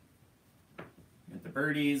 Got the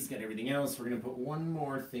birdies, got everything else. We're going to put one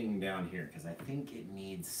more thing down here because I think it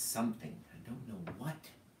needs something. I don't know what,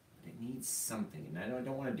 but it needs something. And I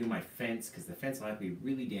don't want to do my fence because the fence will have to be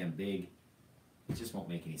really damn big. It just won't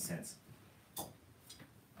make any sense.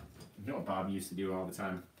 You know what Bob used to do all the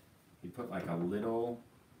time? He'd put like a little,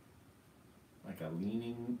 like a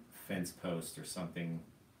leaning fence post or something,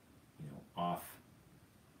 you know, off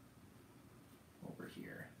over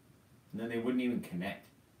here. And then they wouldn't even connect.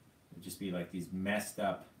 It would just be like these messed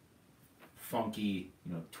up, funky,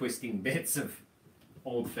 you know, twisting bits of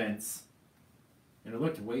old fence. And it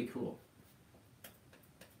looked way cool.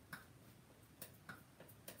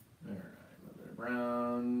 Alright, a little bit of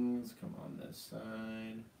browns. Come on this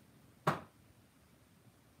side.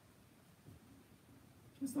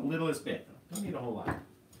 Just the littlest bit, though. Don't need a whole lot.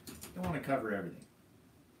 Don't want to cover everything.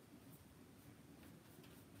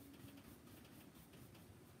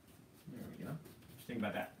 There we go. Just think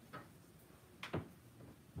about that.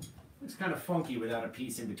 Looks kind of funky without a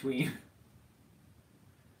piece in between.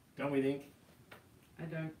 Don't we think? I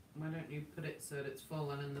don't. Why don't you put it so that it's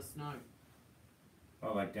fallen in the snow?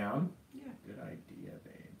 Oh, like down? Yeah. Good idea,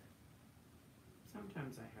 babe.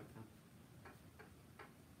 Sometimes I have them.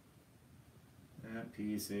 That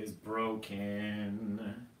piece is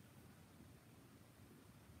broken.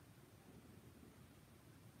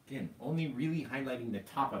 Again, only really highlighting the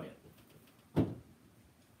top of it. And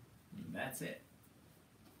that's it.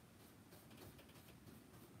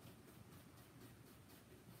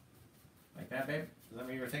 Like that, babe? Is that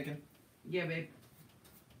what you were thinking? Yeah, babe.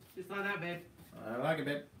 Just like that, babe. I like it,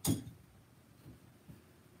 babe. Let's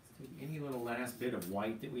take any little last bit of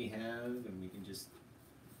white that we have, and we can just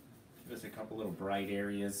give us a couple little bright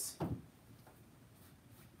areas.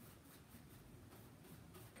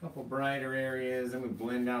 Couple brighter areas, and we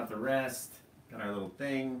blend out the rest. Got our little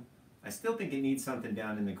thing. I still think it needs something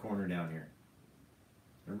down in the corner down here.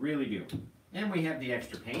 I really do. And we have the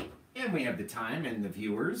extra paint, and we have the time and the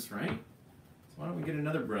viewers, right? So why don't we get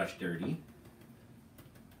another brush dirty?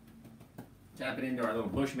 Tap it into our little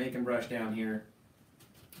bush making brush down here.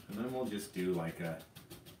 And then we'll just do like a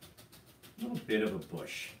little bit of a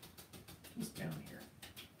bush. Just down here.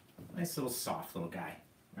 Nice little soft little guy,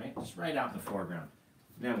 right? Just right out in the foreground.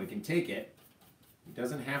 Now we can take it. It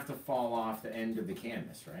doesn't have to fall off the end of the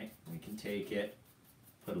canvas, right? We can take it,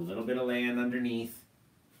 put a little bit of land underneath,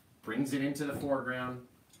 brings it into the foreground,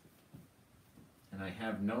 and I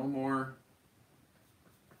have no more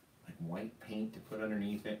like white paint to put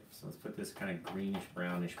underneath it. So let's put this kind of greenish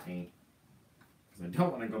brownish paint because I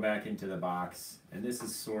don't want to go back into the box. And this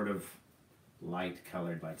is sort of light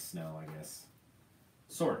colored like snow, I guess.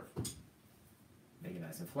 Sort of. Make it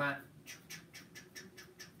nice and flat.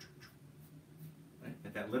 Right?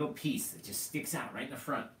 But that little piece that just sticks out right in the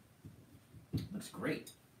front. Looks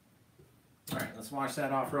great. Alright, let's wash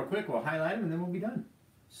that off real quick. We'll highlight them and then we'll be done.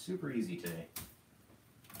 Super easy today.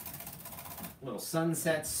 Little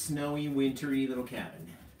sunset, snowy, wintry little cabin.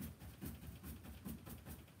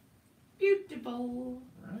 Beautiful.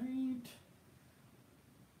 Right.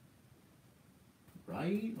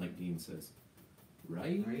 Right, like Dean says.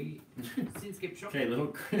 Right. Right. Skip shop. Okay,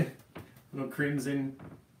 little crimson,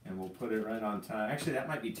 and we'll put it right on top. Actually, that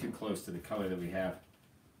might be too close to the color that we have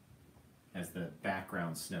as the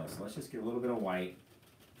background snow. So let's just get a little bit of white.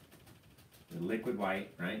 The liquid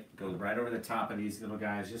white, right? Goes right over the top of these little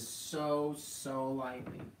guys, just so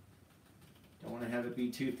lightly. Don't want to have it be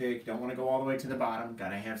too thick. Don't want to go all the way to the bottom.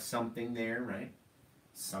 Gotta have something there, right?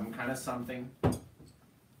 Some kind of something.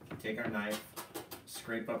 Take our knife,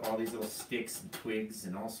 scrape up all these little sticks and twigs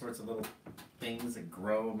and all sorts of little things that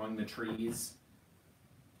grow among the trees.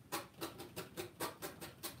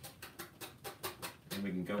 And we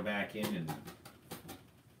can go back in and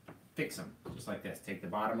fix them, just like this. Take the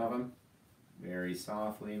bottom of them, very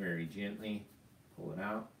softly, very gently, pull it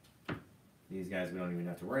out. These guys we don't even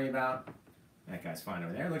have to worry about. That guy's fine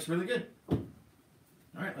over there. Looks really good. All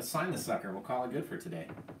right, let's sign the sucker. We'll call it good for today.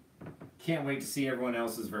 Can't wait to see everyone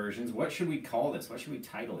else's versions. What should we call this? What should we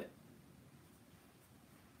title it?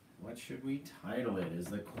 What should we title it is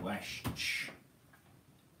the question.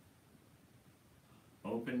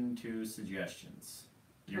 Open to suggestions.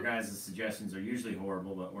 Your guys' suggestions are usually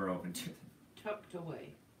horrible, but we're open to them. Tucked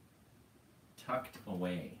away. Tucked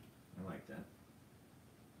away. I like that.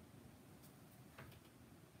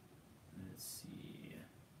 Let's see.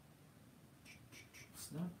 It's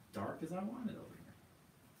not dark as I wanted over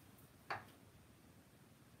here.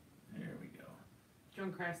 There we go.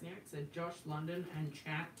 John Krasniak said, Josh, London, and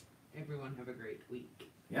chat. Everyone have a great week.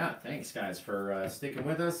 Yeah, thanks guys for sticking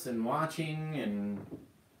with us and watching and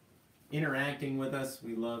interacting with us.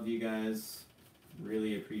 We love you guys.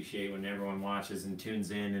 Really appreciate when everyone watches and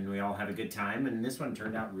tunes in and we all have a good time. And this one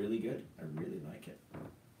turned out really good. I really like it.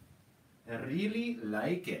 I really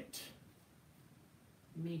like it.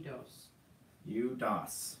 Me dos. You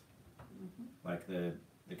DOS. Mm-hmm. Like the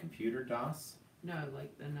computer DOS? No,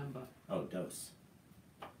 like the number. Oh, DOS.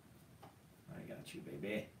 I got you,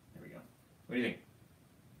 baby. There we go. What do you think?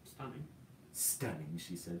 Stunning. Stunning,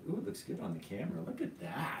 she said. Ooh, it looks good on the camera. Look at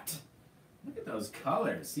that. Look at those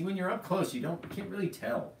colors. See, when you're up close, you can't really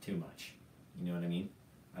tell too much. You know what I mean?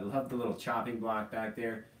 I love the little chopping block back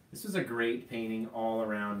there. This was a great painting all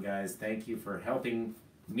around, guys. Thank you for helping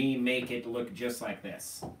me make it look just like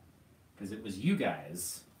this. Because it was you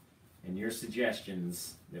guys and your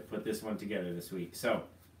suggestions that put this one together this week. So,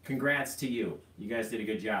 congrats to you. You guys did a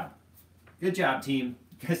good job. Good job, team.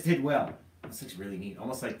 You guys did well. This looks really neat.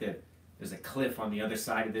 Almost like there's a cliff on the other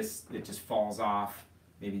side of this that just falls off.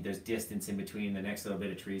 Maybe there's distance in between. The next little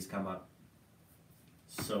bit of trees come up.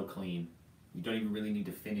 So clean. You don't even really need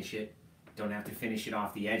to finish it. Don't have to finish it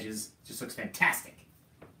off the edges. It just looks fantastic.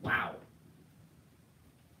 Wow.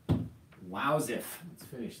 Wowzif. Let's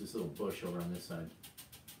finish this little bush over on this side.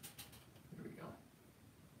 There we go.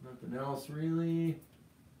 Nothing else really.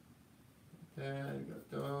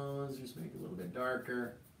 Got those. Just make it a little bit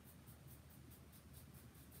darker.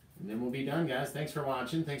 And then we'll be done, guys. Thanks for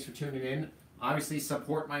watching. Thanks for tuning in. Obviously,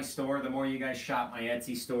 support my store. The more you guys shop my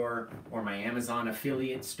Etsy store or my Amazon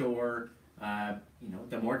affiliate store,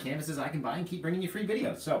 the more canvases I can buy and keep bringing you free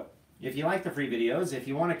videos. So, if you like the free videos, if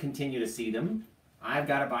you want to continue to see them, I've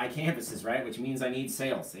got to buy canvases, right? Which means I need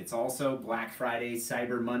sales. It's also Black Friday,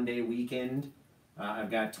 Cyber Monday weekend.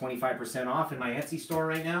 I've got 25% off in my Etsy store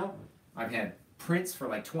right now. I've had prints for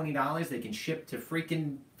like $20. They can ship to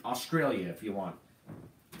freaking Australia if you want.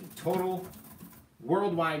 Total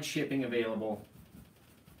worldwide shipping available.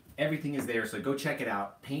 Everything is there, so go check it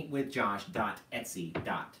out.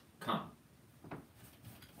 paintwithjosh.etsy.com.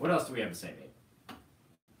 What else do we have to say, babe?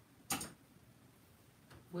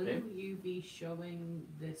 Will you be showing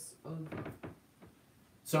this over?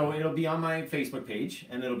 So it'll be on my Facebook page,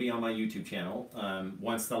 and it'll be on my YouTube channel.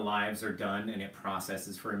 Once the lives are done and it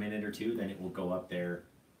processes for a minute or two, then it will go up there,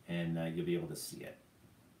 and you'll be able to see it.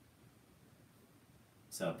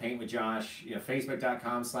 So Paint with Josh,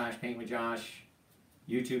 Facebook.com/paintwithjosh,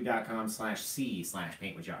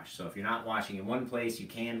 YouTube.com/C/paintwithjosh. So if you're not watching in one place, you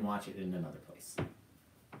can watch it in another place.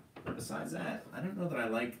 But besides that, I don't know that I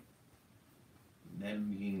like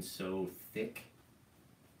them being so thick.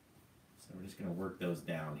 So we're just going to work those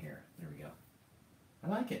down here. There we go. I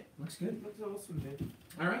like it. Looks good. Looks awesome, dude.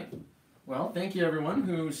 All right. Well, thank you everyone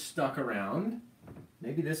who stuck around.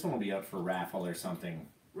 Maybe this one will be up for raffle or something.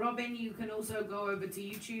 Robin, you can also go over to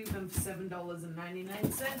YouTube and for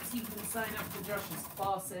 $7.99 you can sign up for Josh's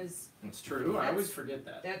classes. It's true. I always forget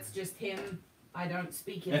that. That's just him. I don't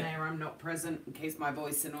speak in there. I'm not present in case my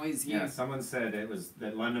voice annoys you. Yeah, someone said it was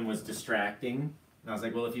that London was distracting. And I was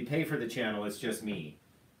like, well, if you pay for the channel, it's just me.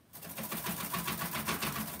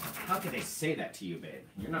 How could they say that to you, babe?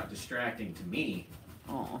 You're not distracting to me.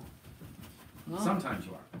 Aw. Well, Sometimes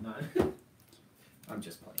you are. Not. I'm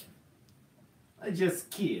just playing. I just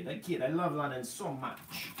kid. I love London so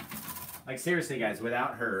much. Like, seriously, guys,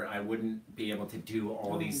 without her, I wouldn't be able to do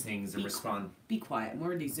all these things and respond. Be quiet. I'm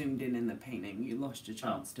already zoomed in the painting. You lost your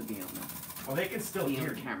chance to be on the Well, they can still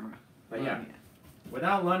hear me. camera. But yeah.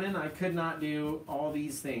 Without London, I could not do all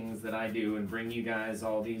these things that I do and bring you guys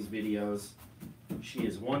all these videos. She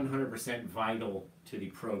is 100% vital to the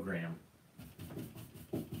program.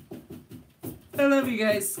 I love you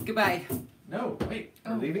guys. Goodbye. No, wait,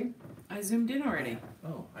 we're Oh. leaving? I zoomed in already.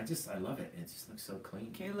 Oh, I love it. It just looks so clean.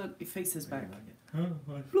 Okay, look, your face is back. I like it. Oh,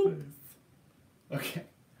 my face. Okay.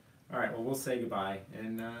 All right, well, we'll say goodbye.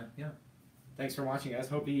 And, yeah. Thanks for watching, guys.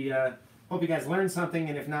 Hope you guys learned something.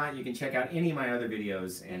 And if not, you can check out any of my other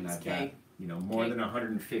videos. And Thanks, I've got, more than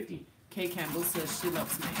 150. Kay Campbell says she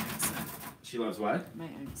loves my accent. She loves what? My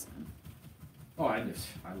accent. Oh, I love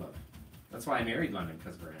it. That's why I married London,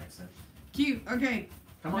 because of her accent. Cute. Okay.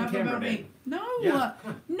 Come on Enough camera, about babe. me. No. Yeah.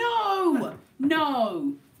 No.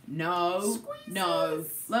 No. No. Squeezes. No.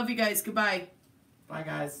 Love you guys. Goodbye. Bye,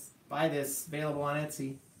 guys. Buy this. Available on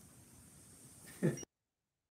Etsy.